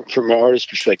know, from an artist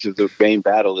perspective, the main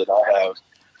battle that I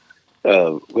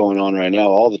have going on right now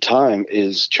all the time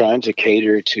is trying to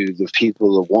cater to the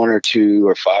people, the 1 or 2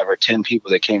 or 5 or 10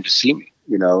 people that came to see me,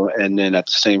 you know, and then at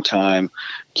the same time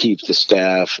keep the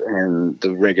staff and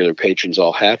the regular patrons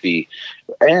all happy,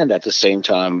 and at the same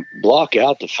time block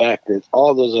out the fact that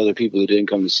all those other people who didn't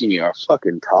come to see me are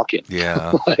fucking talking.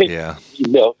 Yeah. Like, yeah.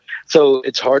 You know, so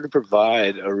it's hard to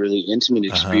provide a really intimate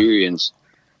experience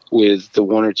with the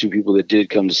 1 or 2 people that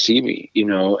did come to see me, you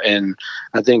know, and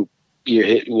I think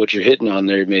what you're hitting on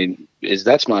there, is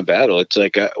that's my battle. It's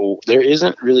like there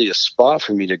isn't really a spot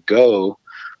for me to go.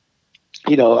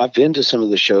 You know, I've been to some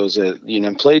of the shows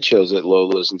played shows at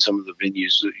Lola's and some of the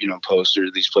venues, you know,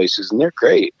 Poster, these places, and they're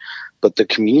great. but the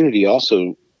community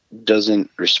also doesn't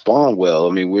respond well.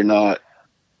 I mean,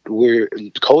 we're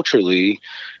culturally,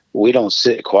 we don't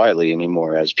sit quietly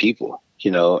anymore as people,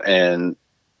 and,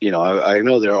 I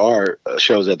know there are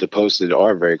shows at the Post that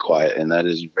are very quiet, and that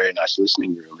is a very nice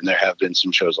listening room. And there have been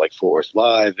some shows like Fort Worth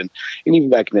Live and even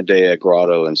back in the day at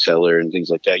Grotto and Cellar and things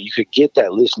like that. You could get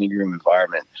that listening room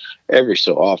environment every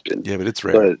so often. Yeah, but it's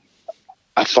rare. But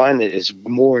I find that it's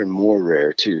more and more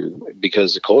rare too,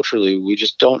 because culturally we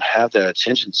just don't have that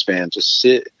attention span to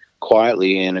sit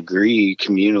quietly and agree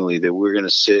communally that we're going to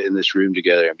sit in this room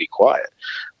together and be quiet.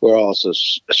 We're also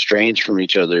estranged from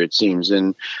each other, it seems.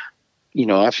 And,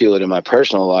 I feel it in my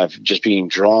personal life, just being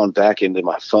drawn back into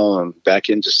my phone, back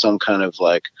into some kind of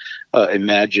like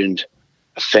imagined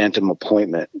phantom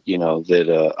appointment,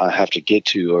 that I have to get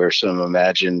to, or some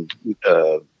imagined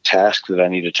task that I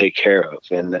need to take care of.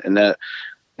 And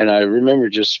I remember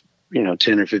just,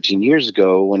 10 or 15 years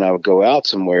ago when I would go out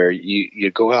somewhere, you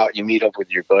go out, you meet up with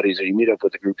your buddies, or you meet up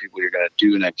with a group of people you're going to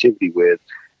do an activity with,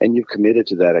 and you've committed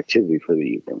to that activity for the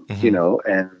evening,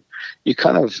 and you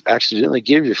kind of accidentally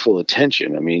give your full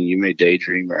attention. I mean, you may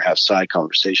daydream or have side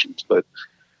conversations, but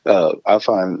I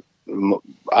find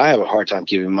I have a hard time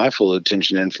giving my full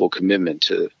attention and full commitment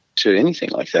to anything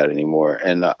like that anymore.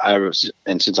 And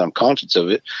since I'm conscious of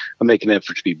it, I make an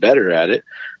effort to be better at it.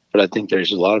 But I think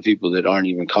there's a lot of people that aren't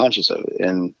even conscious of it.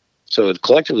 And so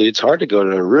collectively, it's hard to go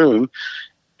to a room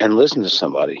and listen to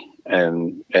somebody,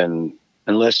 and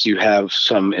unless you have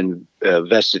some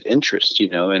vested interest,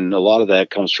 and a lot of that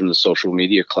comes from the social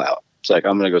media clout. It's like,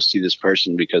 I'm going to go see this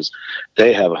person because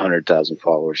they have 100,000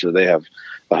 followers, or they have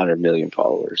 100 million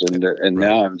followers. And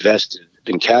now I'm vested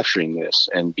in capturing this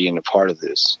and being a part of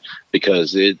this,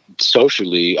 because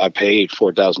socially, I paid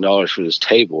 $4,000 for this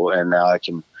table, and now I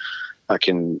can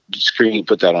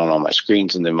put that on all my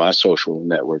screens, and then my social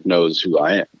network knows who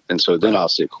I am. And so then I'll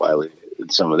sit quietly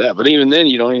at some of that. But even then,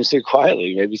 you don't even sit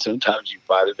quietly. Maybe sometimes you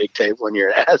buy the big table and you're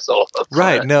an asshole.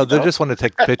 Right. No, they just want to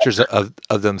take pictures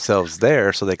of themselves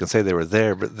there so they can say they were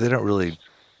there, but they don't really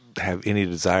have any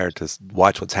desire to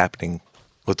watch what's going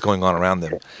on around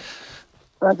them.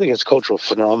 I think it's a cultural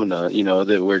phenomena,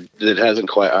 that hasn't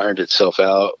quite ironed itself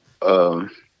out.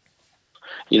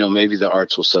 Maybe the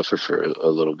arts will suffer for a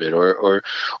little bit, or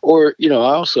I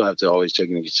also have to always take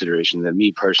into consideration that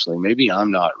me personally, maybe I'm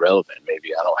not relevant.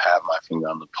 Maybe I don't have my finger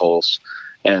on the pulse,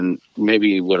 and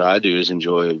maybe what I do is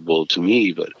enjoyable to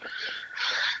me, but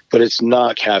it's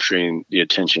not capturing the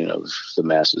attention of the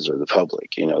masses or the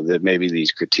public. That maybe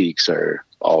these critiques are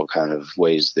all kind of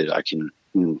ways that I can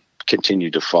continue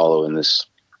to follow in this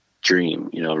dream,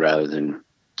 rather than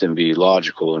be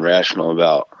logical and rational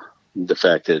about the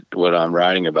fact that what I'm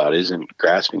writing about isn't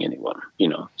grasping anyone,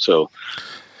 so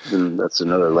then that's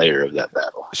another layer of that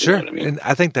battle. Sure. You know what I mean? And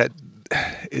I think that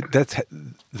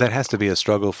has to be a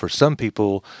struggle for some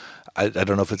people. I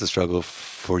don't know if it's a struggle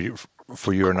for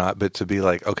you or not, but to be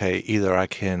like, okay, either I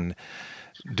can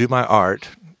do my art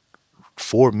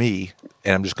for me,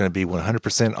 and I'm just going to be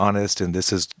 100% honest, and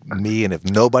this is me, and if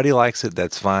nobody likes it,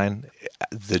 that's fine.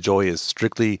 The joy is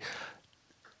strictly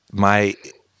my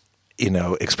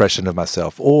expression of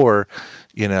myself, or,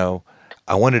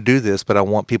 I want to do this, but I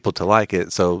want people to like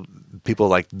it. So people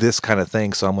like this kind of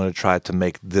thing. So I'm going to try to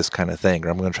make this kind of thing, or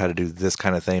I'm going to try to do this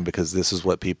kind of thing because this is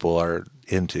what people are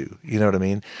into. You know what I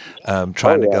mean?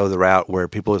 Trying to go the route where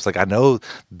people, it's like, I know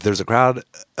there's a crowd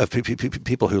of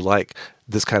people who like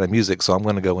this kind of music. So I'm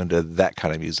going to go into that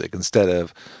kind of music instead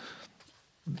of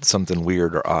something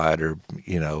weird or odd, or,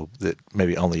 that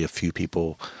maybe only a few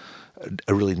people,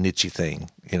 a really niche thing,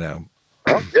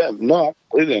 Oh, yeah, no, I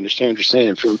completely understand what you're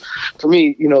saying. For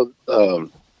me,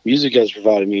 music has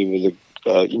provided me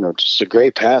with just a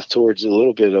great path towards a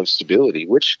little bit of stability,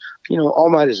 which, all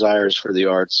my desires for the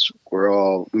arts were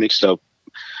all mixed up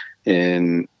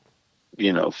in,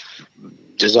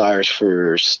 desires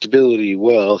for stability,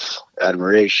 wealth,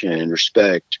 admiration,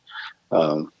 respect,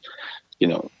 and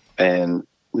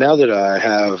now that I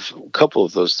have a couple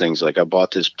of those things, like I bought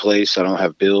this place, I don't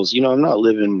have bills, I'm not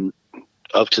living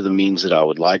up to the means that I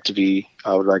would like to be.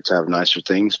 I would like to have nicer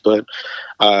things, but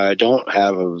I don't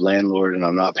have a landlord, and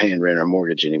I'm not paying rent or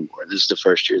mortgage anymore. This is the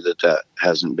first year that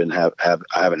hasn't been I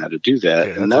haven't had to do that,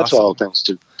 yeah, and that's awesome.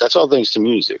 all thanks to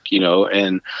music,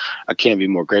 and I can't be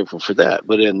more grateful for that.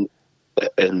 But and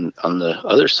on the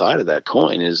other side of that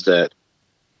coin is that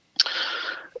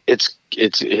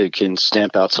it can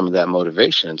stamp out some of that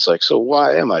motivation. It's like, so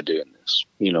why am I doing this?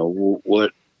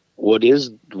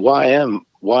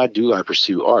 Why do I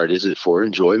pursue art? Is it for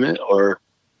enjoyment, or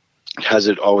has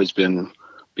it always been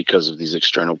because of these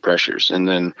external pressures. And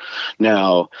then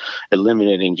now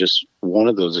eliminating just one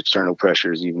of those external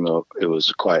pressures, even though it was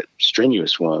a quite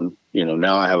strenuous one, you know,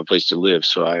 now I have a place to live.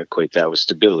 So I equate that with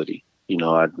stability. You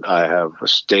know, I have a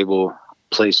stable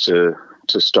place to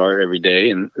start every day,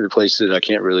 and a place that I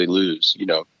can't really lose, you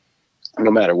know,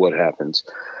 no matter what happens.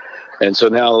 And so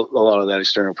now a lot of that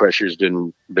external pressure has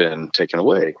been taken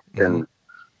away. Mm-hmm. And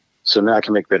so now I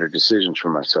can make better decisions for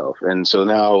myself. And so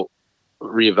now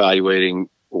reevaluating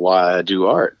why I do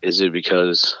art. Is it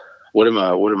because what am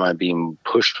I being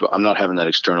pushed for? I'm not having that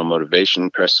external motivation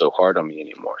pressed so hard on me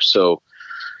anymore. So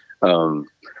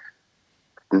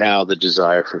now the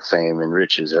desire for fame and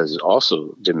riches has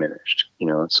also diminished. You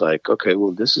know, it's like, okay,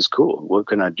 well, this is cool. What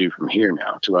can I do from here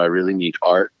now? Do I really need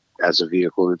art as a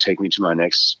vehicle to take me to my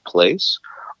next place?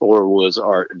 Or was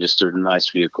art just a nice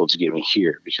vehicle to get me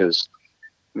here? Because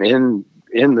in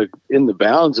the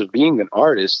bounds of being an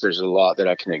artist, there's a lot that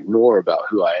I can ignore about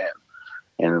who I am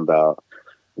and about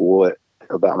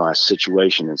my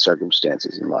situation and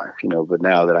circumstances in life, you know. But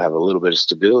now that I have a little bit of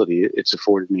stability, it's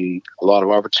afforded me a lot of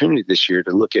opportunity this year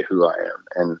to look at who I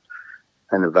am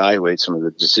and evaluate some of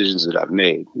the decisions that I've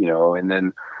made, you know. And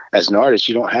then as an artist,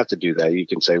 you don't have to do that. You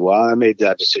can say, well, I made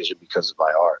that decision because of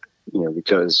my art, you know,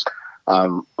 because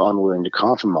I'm unwilling to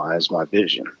compromise my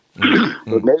vision.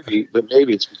 but maybe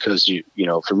it's because you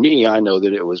know, for me, I know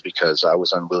that it was because I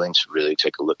was unwilling to really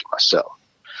take a look at myself,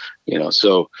 you know.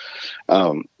 So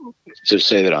to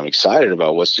say that I'm excited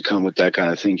about what's to come with that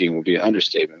kind of thinking would be an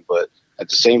understatement. But at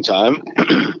the same time,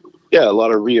 yeah, a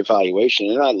lot of reevaluation.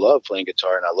 And I love playing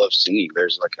guitar and I love singing.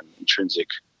 There's like an intrinsic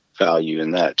value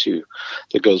in that too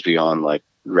that goes beyond like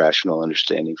rational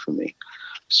understanding for me.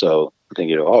 So I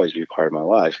think it'll always be part of my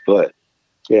life. But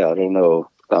yeah, I don't know.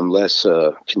 I'm less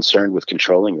concerned with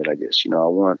controlling it, I guess. You know, I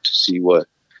want to see what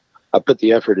I put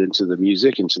the effort into the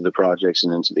music, into the projects,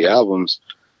 and into the albums.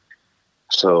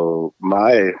 So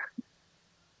my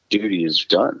duty is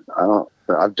done.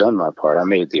 I've done my part. I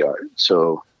made the art.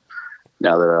 So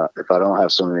now that if I don't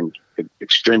have some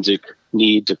extrinsic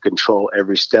need to control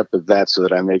every step of that so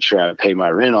that I make sure I pay my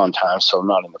rent on time so I'm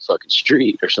not in the fucking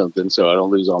street or something, so I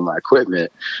don't lose all my equipment,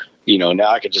 you know, now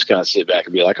I can just kind of sit back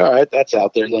and be like, all right, that's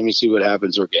out there. Let me see what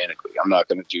happens organically. I'm not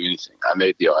going to do anything. I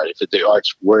made the art. If the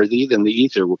art's worthy, then the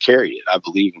ether will carry it. I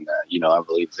believe in that. You know, I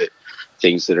believe that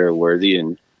things that are worthy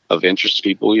and of interest to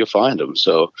people, you'll find them.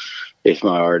 So if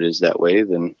my art is that way,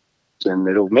 then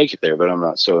it'll make it there. But I'm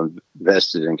not so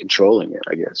invested in controlling it,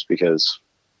 I guess, because,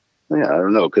 yeah, I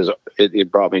don't know, because it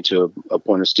brought me to a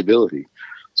point of stability.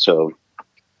 So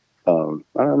I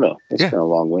don't know. It's kind of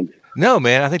long-winded. No,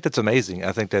 man, I think that's amazing.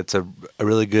 I think that's a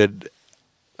really good,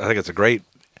 I think it's a great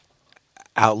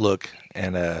outlook.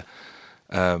 And I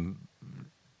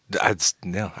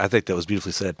think that was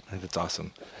beautifully said. I think that's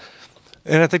awesome.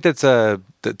 And I think it's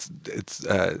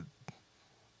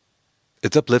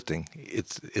uplifting.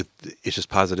 It's just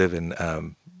positive, and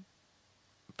it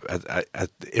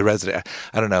resonates.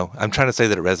 I don't know. I'm trying to say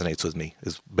that it resonates with me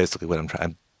is basically what I'm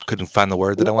trying. I couldn't find the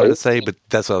word that I wanted to say, but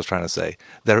that's what I was trying to say.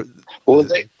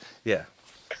 Yeah.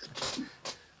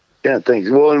 Yeah, thanks.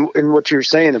 Well, and what you're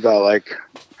saying about like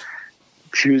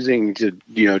choosing to,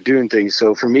 you know, doing things.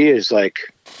 So for me, it's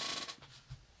like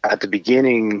at the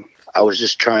beginning, I was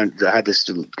just I had this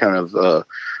kind of a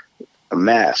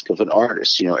mask of an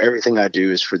artist. You know, everything I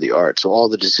do is for the art. So all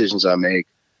the decisions I make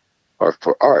are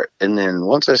for art. And then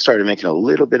once I started making a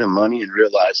little bit of money and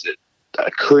realized that I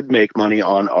could make money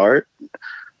on art,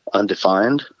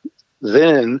 undefined,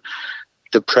 then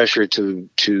the pressure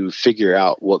to figure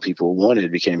out what people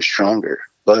wanted became stronger,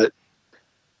 but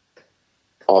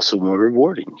also more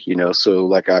rewarding, you know? So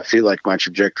like, I feel like my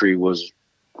trajectory was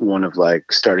one of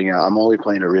like starting out, I'm only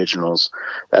playing originals.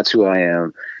 That's who I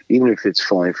am. Even if it's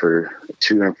only for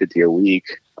 $250 a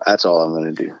week, that's all I'm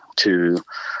going to do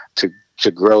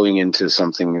to growing into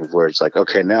something where it's like,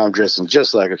 okay, now I'm dressing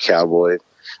just like a cowboy.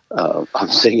 I'm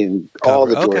singing all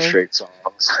the George Strait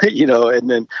songs, you know, and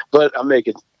then, but I'm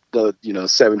making the, you know,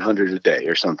 $700 a day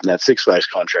or something. That Six Flags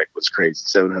contract was crazy,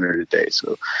 $700 a day.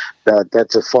 So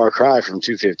that's a far cry from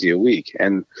 $250 a week.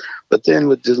 But then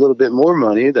with a little bit more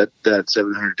money, that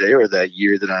 $700 a day, or that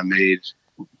year that I made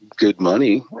good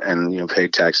money and, you know,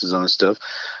 paid taxes on stuff,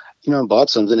 you know, I bought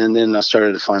something, and then I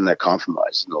started to find that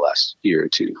compromise in the last year or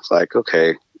two. It's like,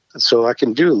 okay, so I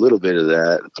can do a little bit of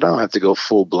that, but I don't have to go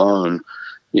full blown,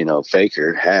 you know,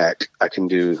 faker, hack. I can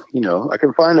do, you know, I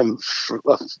can find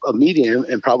a medium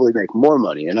and probably make more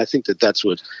money. And I think that that's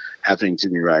what's happening to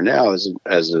me right now as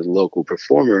a local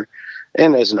performer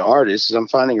and as an artist, is I'm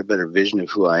finding a better vision of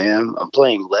who I am. I'm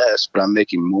playing less, but I'm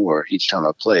making more each time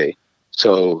I play.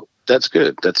 So that's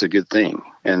good. That's a good thing.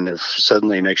 And if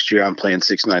suddenly next year I'm playing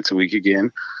 6 nights a week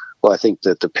again, well, I think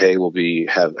that the pay will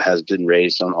has been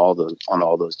raised on all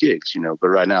those gigs, you know. But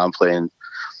right now I'm playing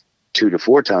 2 to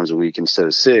 4 times a week instead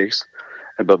of 6,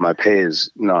 but my pay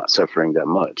is not suffering that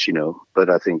much, you know. But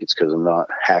I think it's because I'm not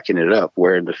hacking it up,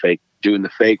 doing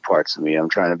the fake parts of me. I'm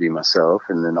trying to be myself,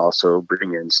 and then also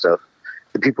bring in stuff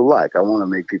that people like. I want to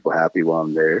make people happy while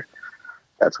I'm there.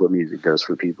 That's what music does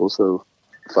for people. So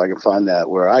if I can find that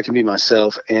where I can be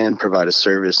myself and provide a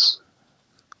service,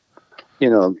 you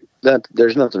know, that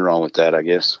there's nothing wrong with that, I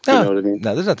guess. No, you know what I mean?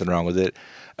 No, there's nothing wrong with it.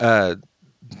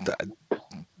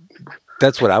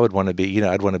 That's what I would want to be. You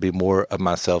know, I'd want to be more of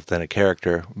myself than a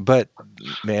character. But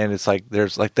man, it's like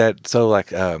there's like that. So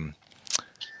like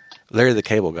Larry the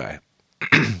Cable Guy,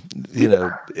 you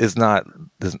know, is not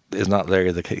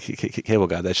Larry the Cable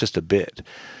Guy. That's just a bit.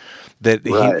 That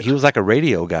right. he was like a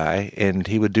radio guy, and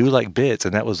he would do like bits,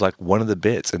 and that was like one of the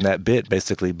bits. And that bit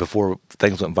basically, before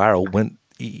things went viral, went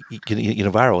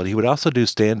viral. And he would also do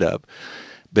stand up.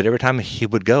 But every time he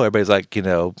would go, everybody's like, you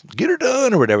know, get her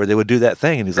done or whatever. They would do that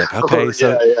thing. And he's like, okay.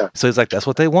 So he's like, that's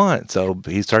what they want. So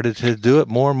he started to do it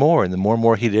more and more. And the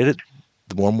more he did it,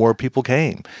 the more people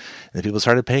came. And people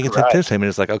started paying attention to him. And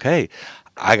it's like, okay,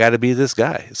 I got to be this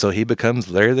guy. So he becomes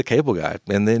Larry the Cable Guy.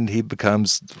 And then he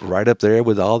becomes right up there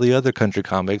with all the other country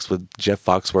comics with Jeff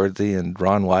Foxworthy and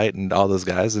Ron White and all those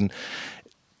guys. And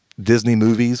Disney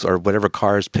movies or whatever,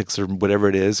 Cars, Pixar, whatever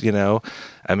it is, you know.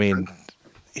 I mean,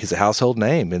 he's a household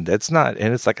name, and that's not,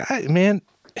 and it's like, man,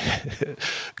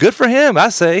 good for him. I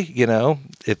say, you know,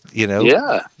 if, you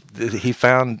know, he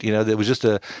found, you know, that was just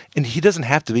and he doesn't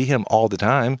have to be him all the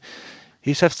time.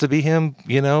 He just has to be him,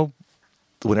 you know,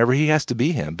 whenever he has to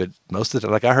be him. But most of the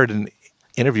time, like I heard an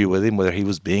interview with him where he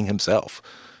was being himself,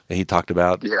 and he talked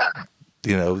about,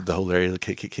 you know, the whole Larry the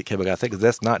Cable Guy thing, because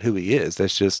that's not who he is.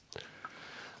 That's just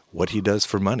what he does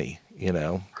for money, you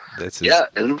know. That's his,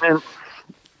 and man,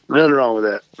 nothing wrong with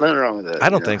that. I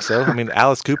don't think so. I mean,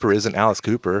 Alice Cooper isn't Alice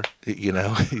Cooper, you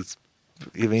know.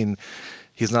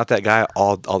 He's not that guy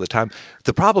all the time.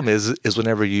 The problem is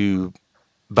whenever you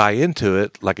buy into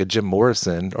it, like a Jim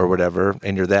Morrison or whatever,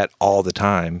 and you're that all the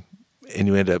time, and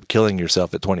you end up killing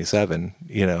yourself at 27,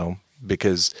 you know,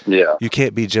 because you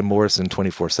can't be Jim Morrison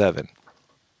 24/7.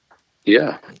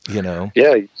 Yeah. You know.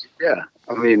 Yeah.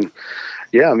 I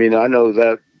mean, I know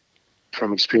that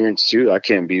from experience too. I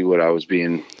can't be what I was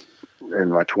being in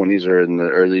my 20s or in the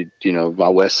early, you know, my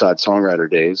West Side songwriter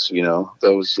days. You know,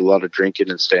 there was a lot of drinking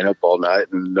and staying up all night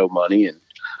and no money and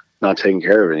not taking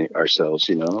care of ourselves,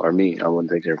 you know, or me. I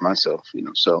wouldn't take care of myself, you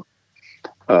know. So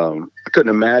I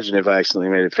couldn't imagine if I accidentally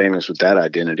made it famous with that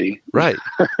identity. Right.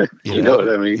 you know what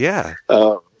I mean? Yeah.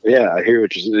 I hear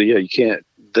what you're saying. Yeah, you can't,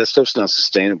 that stuff's not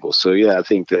sustainable. So yeah, I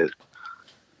think that,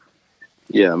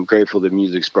 I'm grateful that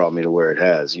music's brought me to where it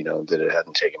has, you know, that it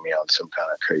hadn't taken me on some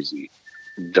kind of crazy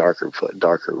darker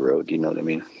road. You know what I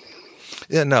mean?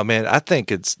 Yeah, no, man, I think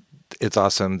it's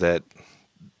awesome that,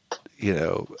 you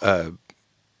know,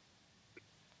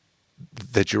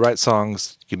 that you write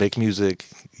songs, you make music,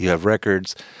 you have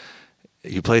records,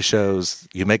 you play shows,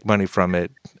 you make money from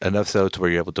it, enough so to where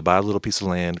you're able to buy a little piece of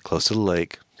land close to the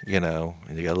lake, you know,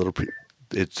 and you got a little,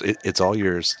 it's all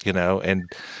yours, you know,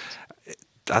 and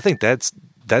I think that's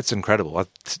incredible.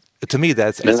 To me,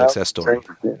 that's a success story.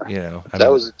 You know,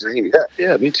 that was a dream.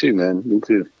 Yeah, me too, man. Me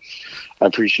too. I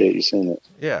appreciate you saying it.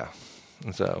 Yeah.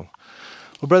 So,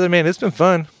 well, brother, man, it's been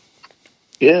fun.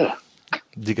 Yeah.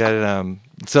 You got it.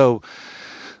 So,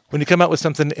 when you come out with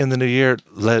something in the new year,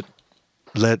 let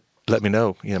me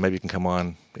know. You know, maybe you can come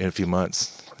on in a few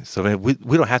months. So, I mean,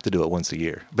 we don't have to do it once a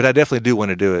year, but I definitely do want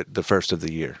to do it the first of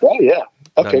the year. Oh yeah.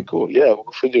 Okay, cool. Yeah, well,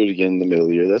 if we do it again in the middle of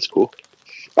the year, that's cool.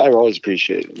 I always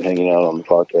appreciate hanging out on the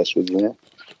podcast with you, man.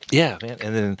 Yeah, man.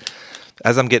 And then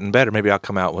as I'm getting better, maybe I'll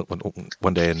come out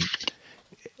one day and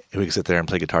we can sit there and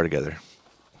play guitar together.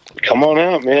 Come on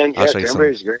out, man. I'll show you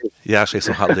Denver's great. Yeah, I'll show you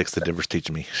some hot licks that Denver's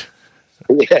teaching me.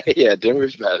 Yeah,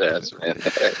 Denver's badass, man.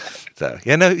 So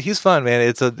yeah, no, he's fun, man.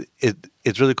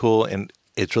 It's really cool and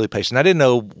it's really patient. I didn't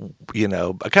know, you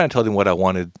know, I kind of told him what I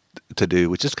wanted to do,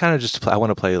 which is kind of just I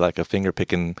want to play like a finger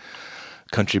picking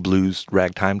country blues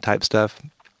ragtime type stuff.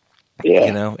 Yeah.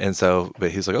 You know, and so, but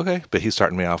he's like, okay, but he's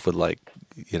starting me off with like,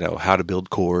 you know, how to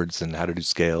build chords and how to do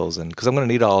scales, and because I'm going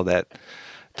to need all of that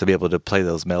to be able to play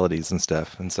those melodies and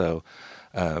stuff. And so,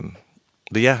 but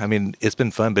yeah, I mean, it's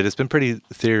been fun, but it's been pretty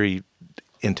theory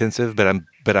intensive,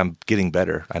 but I'm getting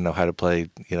better. I know how to play,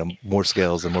 you know, more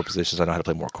scales and more positions. I know how to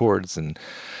play more chords, and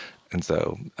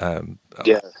so, I'm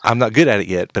not good at it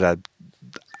yet, but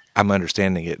I'm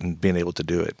understanding it and being able to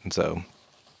do it. And so,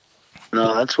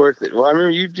 No, that's worth it. Well, I remember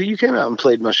you came out and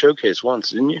played my showcase once,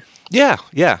 didn't you? Yeah,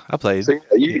 I played. So,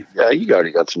 you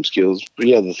already got some skills. But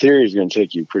yeah, the theory is going to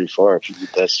take you pretty far if you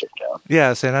get that stuff down.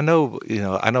 Yeah, and I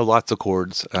know lots of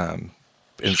chords, and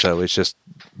so it's just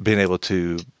being able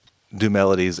to do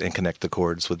melodies and connect the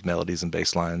chords with melodies and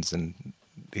bass lines and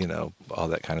all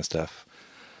that kind of stuff.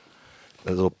 A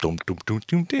little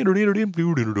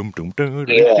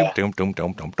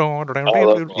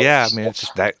yeah, I mean, it's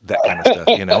just that kind of stuff.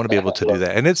 I want to be able to do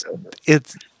that, and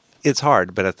it's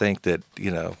hard, but I think that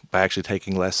by actually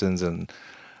taking lessons and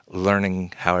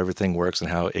learning how everything works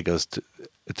and how it goes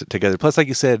together. Plus, like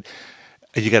you said,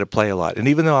 you got to play a lot, and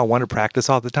even though I want to practice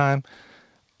all the time,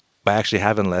 by actually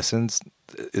having lessons,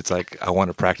 it's like I want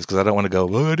to practice because I don't want to go,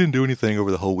 well, I didn't do anything over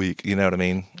the whole week. You know what I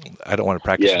mean? I don't want to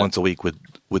practice once a week with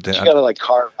them. You got to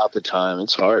carve out the time.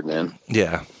 It's hard, man.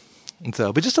 Yeah. And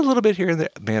so, but just a little bit here and there.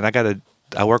 Man,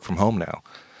 I work from home now.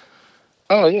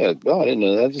 Oh, yeah. Oh, I didn't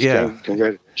know that.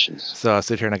 Congratulations. So I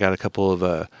sit here and I got a couple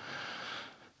of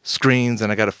screens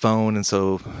and I got a phone, and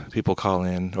so people call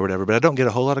in or whatever. But I don't get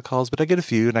a whole lot of calls, but I get a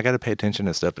few, and I got to pay attention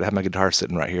and stuff. But I have my guitar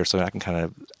sitting right here, so I can kind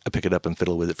of pick it up and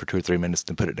fiddle with it for 2 or 3 minutes,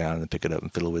 then put it down, and then pick it up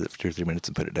and fiddle with it for 2 or 3 minutes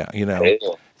and put it down. Hey,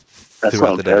 that's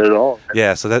not bad at all.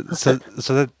 Yeah, so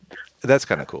that's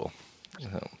kind of cool.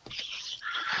 Yeah,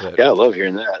 I love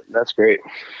hearing that. That's great.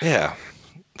 Yeah.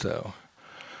 So,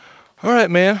 all right,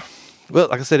 man. Well,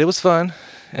 like I said, it was fun,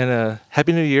 and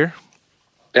Happy New Year.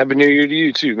 Happy New Year to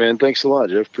you too, man. Thanks a lot,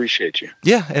 Jeff. Appreciate you.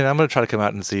 Yeah, and I'm gonna try to come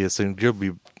out and see you soon.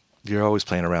 You're always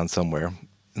playing around somewhere,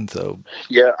 and so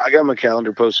yeah, I got my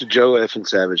calendar posted.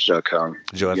 JoeFandSavage.com.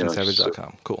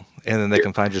 JoeFandSavage.com. Cool. And then they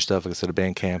can find your stuff, like I said, at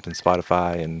Bandcamp and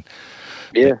Spotify, and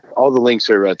yeah, all the links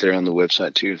are right there on the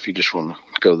website too. If you just want to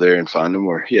go there and find them,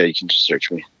 or you can just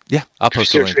search me. Yeah, I'll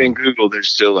post a link. Search me in Google. There's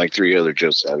still 3 other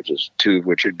Joe Savages, 2 of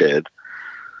which are dead.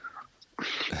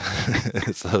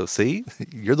 So see,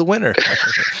 you're the winner.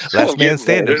 Last man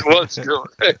standing.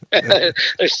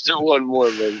 There's still one more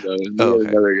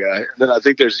another guy. Then I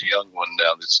think there's a young one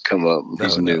now that's come up.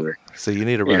 He's newer. So you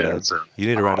need to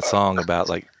write a song about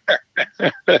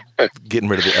getting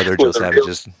rid of the other Joe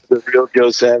Savages. The real Joe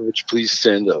Savage, please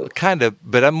stand up. Kind of,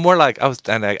 but I'm more I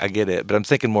get it, but I'm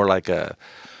thinking more like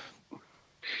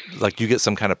you get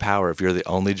some kind of power if you're the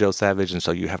only Joe Savage, and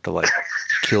so you have to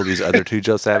kill these other 2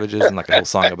 Joe Savages, and a whole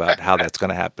song about how that's going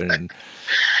to happen. And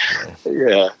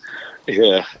yeah.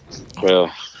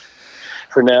 Well,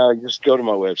 for now, just go to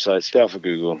my website, stay off of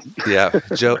Google. Yeah,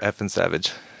 Joe F and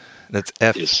Savage. That's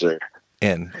F. Yes, sir.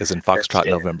 N as in Foxtrot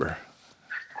November.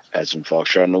 As in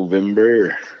Foxtrot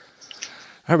November. All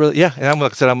right, brother. Yeah, and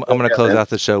like I said, I'm going to close out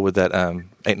the show with that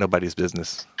 "Ain't Nobody's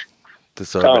Business."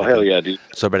 Hell yeah, dude!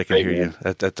 So everybody can hear you.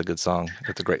 That's a good song.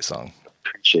 That's a great song.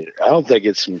 Appreciate it. I hope that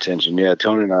gets some attention. Yeah,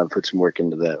 Tony and I put some work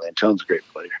into that. Man, Tony's a great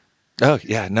player. Oh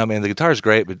yeah, no man, the guitar is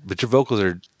great, but your vocals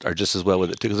are just as well with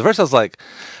it too. Because at first I was like,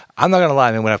 I'm not gonna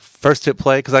lie, man. When I first hit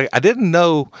play, because I didn't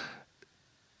know,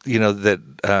 that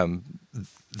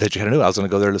that you had a new. I was gonna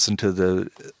go there and listen to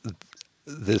the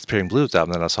Disappearing Blues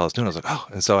album, and then I saw this new, and I was like, oh,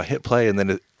 and so I hit play, and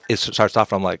then it starts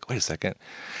off, and I'm like, wait a second.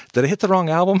 Did I hit the wrong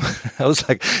album? I was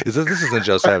like, this isn't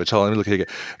Joe Savage. Hold on, let me look at it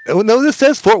again. Oh, no, this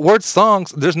says Fort Worth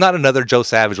Songs. There's not another Joe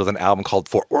Savage with an album called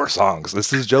Fort Worth Songs.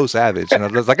 This is Joe Savage. And I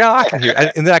was like, oh, I can hear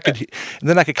it. And then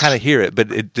I could kind of hear it, but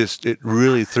it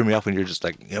really threw me off when you're just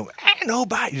like, ain't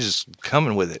nobody. You're just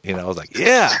coming with it. I was like,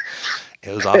 yeah.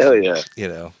 It was awesome. Hell yeah.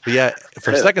 But yeah,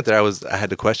 for a second there, I had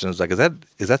to question. I was like, is that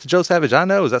the Joe Savage I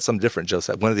know? Is that some different Joe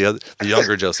Savage? One of the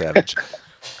younger Joe Savage.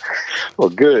 Well,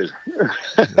 good.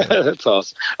 That's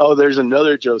awesome. Oh, there's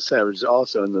another Joe Savage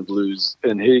also in the blues,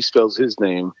 and he spells his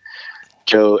name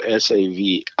Joe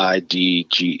Savidge.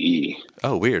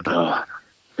 Oh, weird.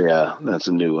 Yeah, that's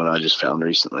a new one I just found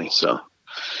recently. So,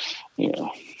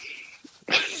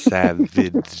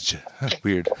 Savage.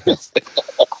 Weird.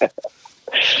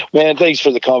 Man, thanks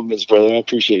for the compliments, brother. I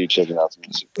appreciate you checking out the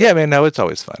music. Yeah, man. No, it's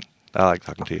always fun. I like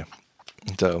talking to you.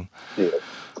 So, yeah.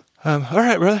 All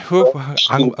right, brother.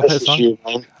 I'll play a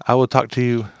song. I will talk to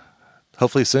you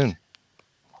hopefully soon.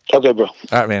 Okay, bro. All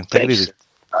right, man. Take it easy.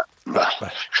 Bye.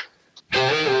 Bye.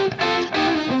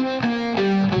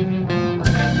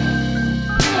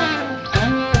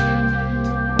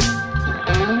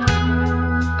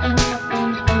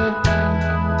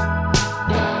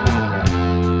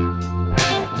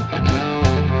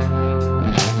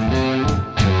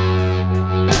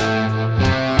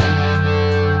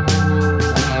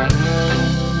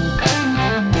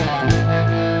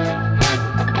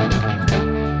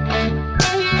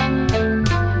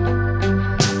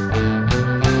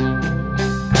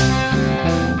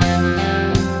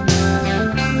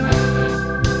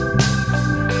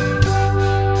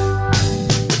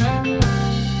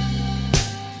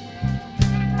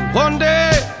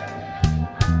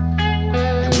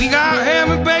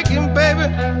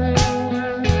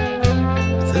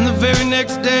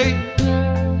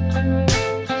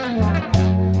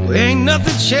 ain't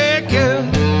nothing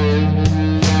shaking.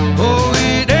 Oh,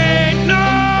 it ain't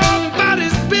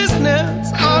nobody's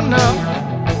business. Oh no,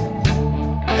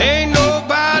 ain't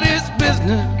nobody's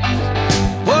business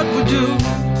what we do.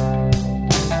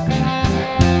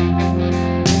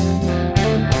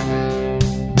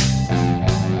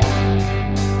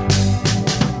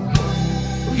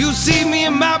 You see me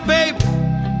and my baby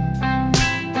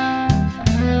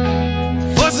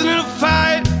fussing in a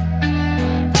fight,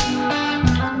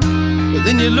 but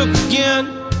then you look again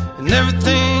and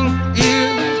everything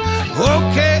is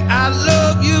okay. I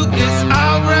love you, it's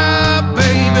alright,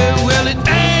 baby. Well, it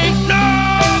ain't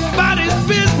nobody's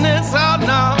business, oh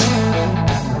no,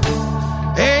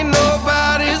 ain't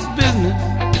nobody's business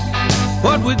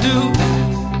what we do.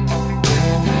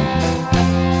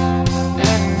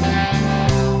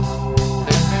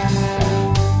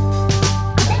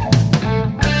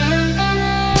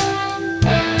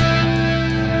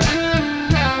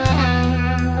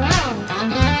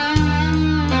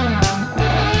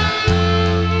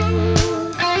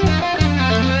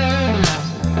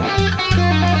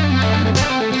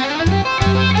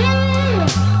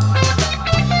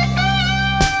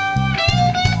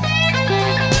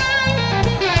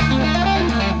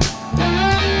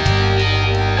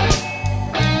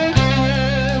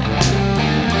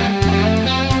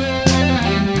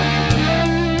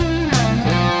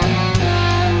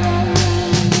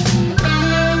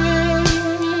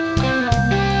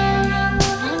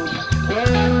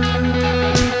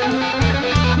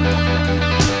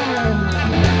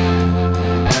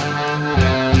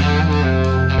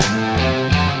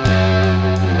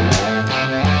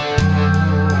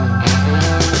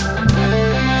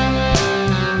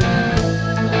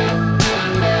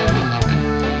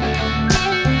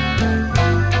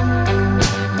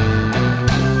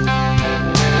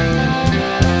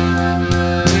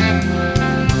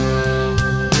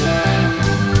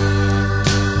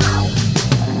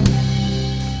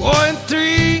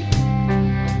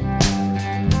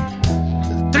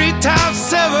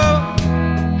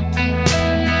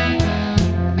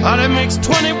 Oh, that makes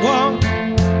 21.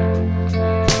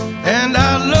 And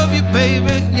I love you,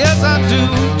 baby. Yes, I do.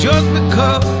 Just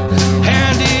because.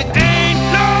 And it ain't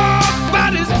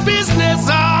nobody's business.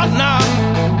 Oh, no.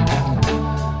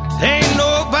 Ain't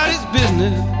nobody's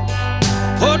business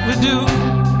what we do.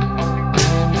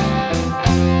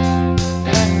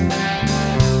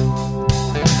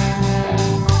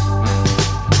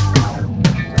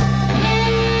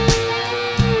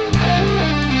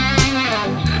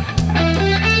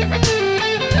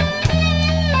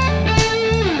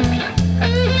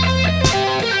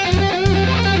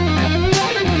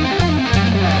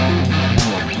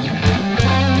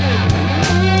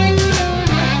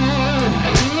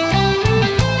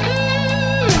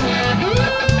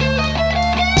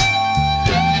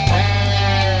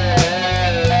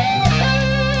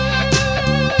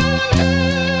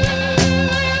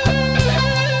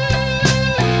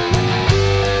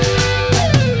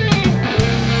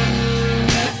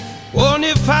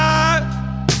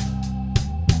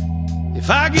 If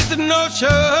I get the notion,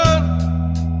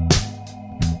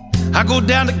 I go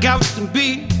down to Galveston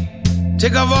Beach,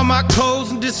 take off all my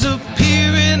clothes and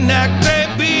disappear in that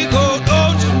great big old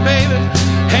ocean, baby.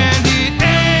 And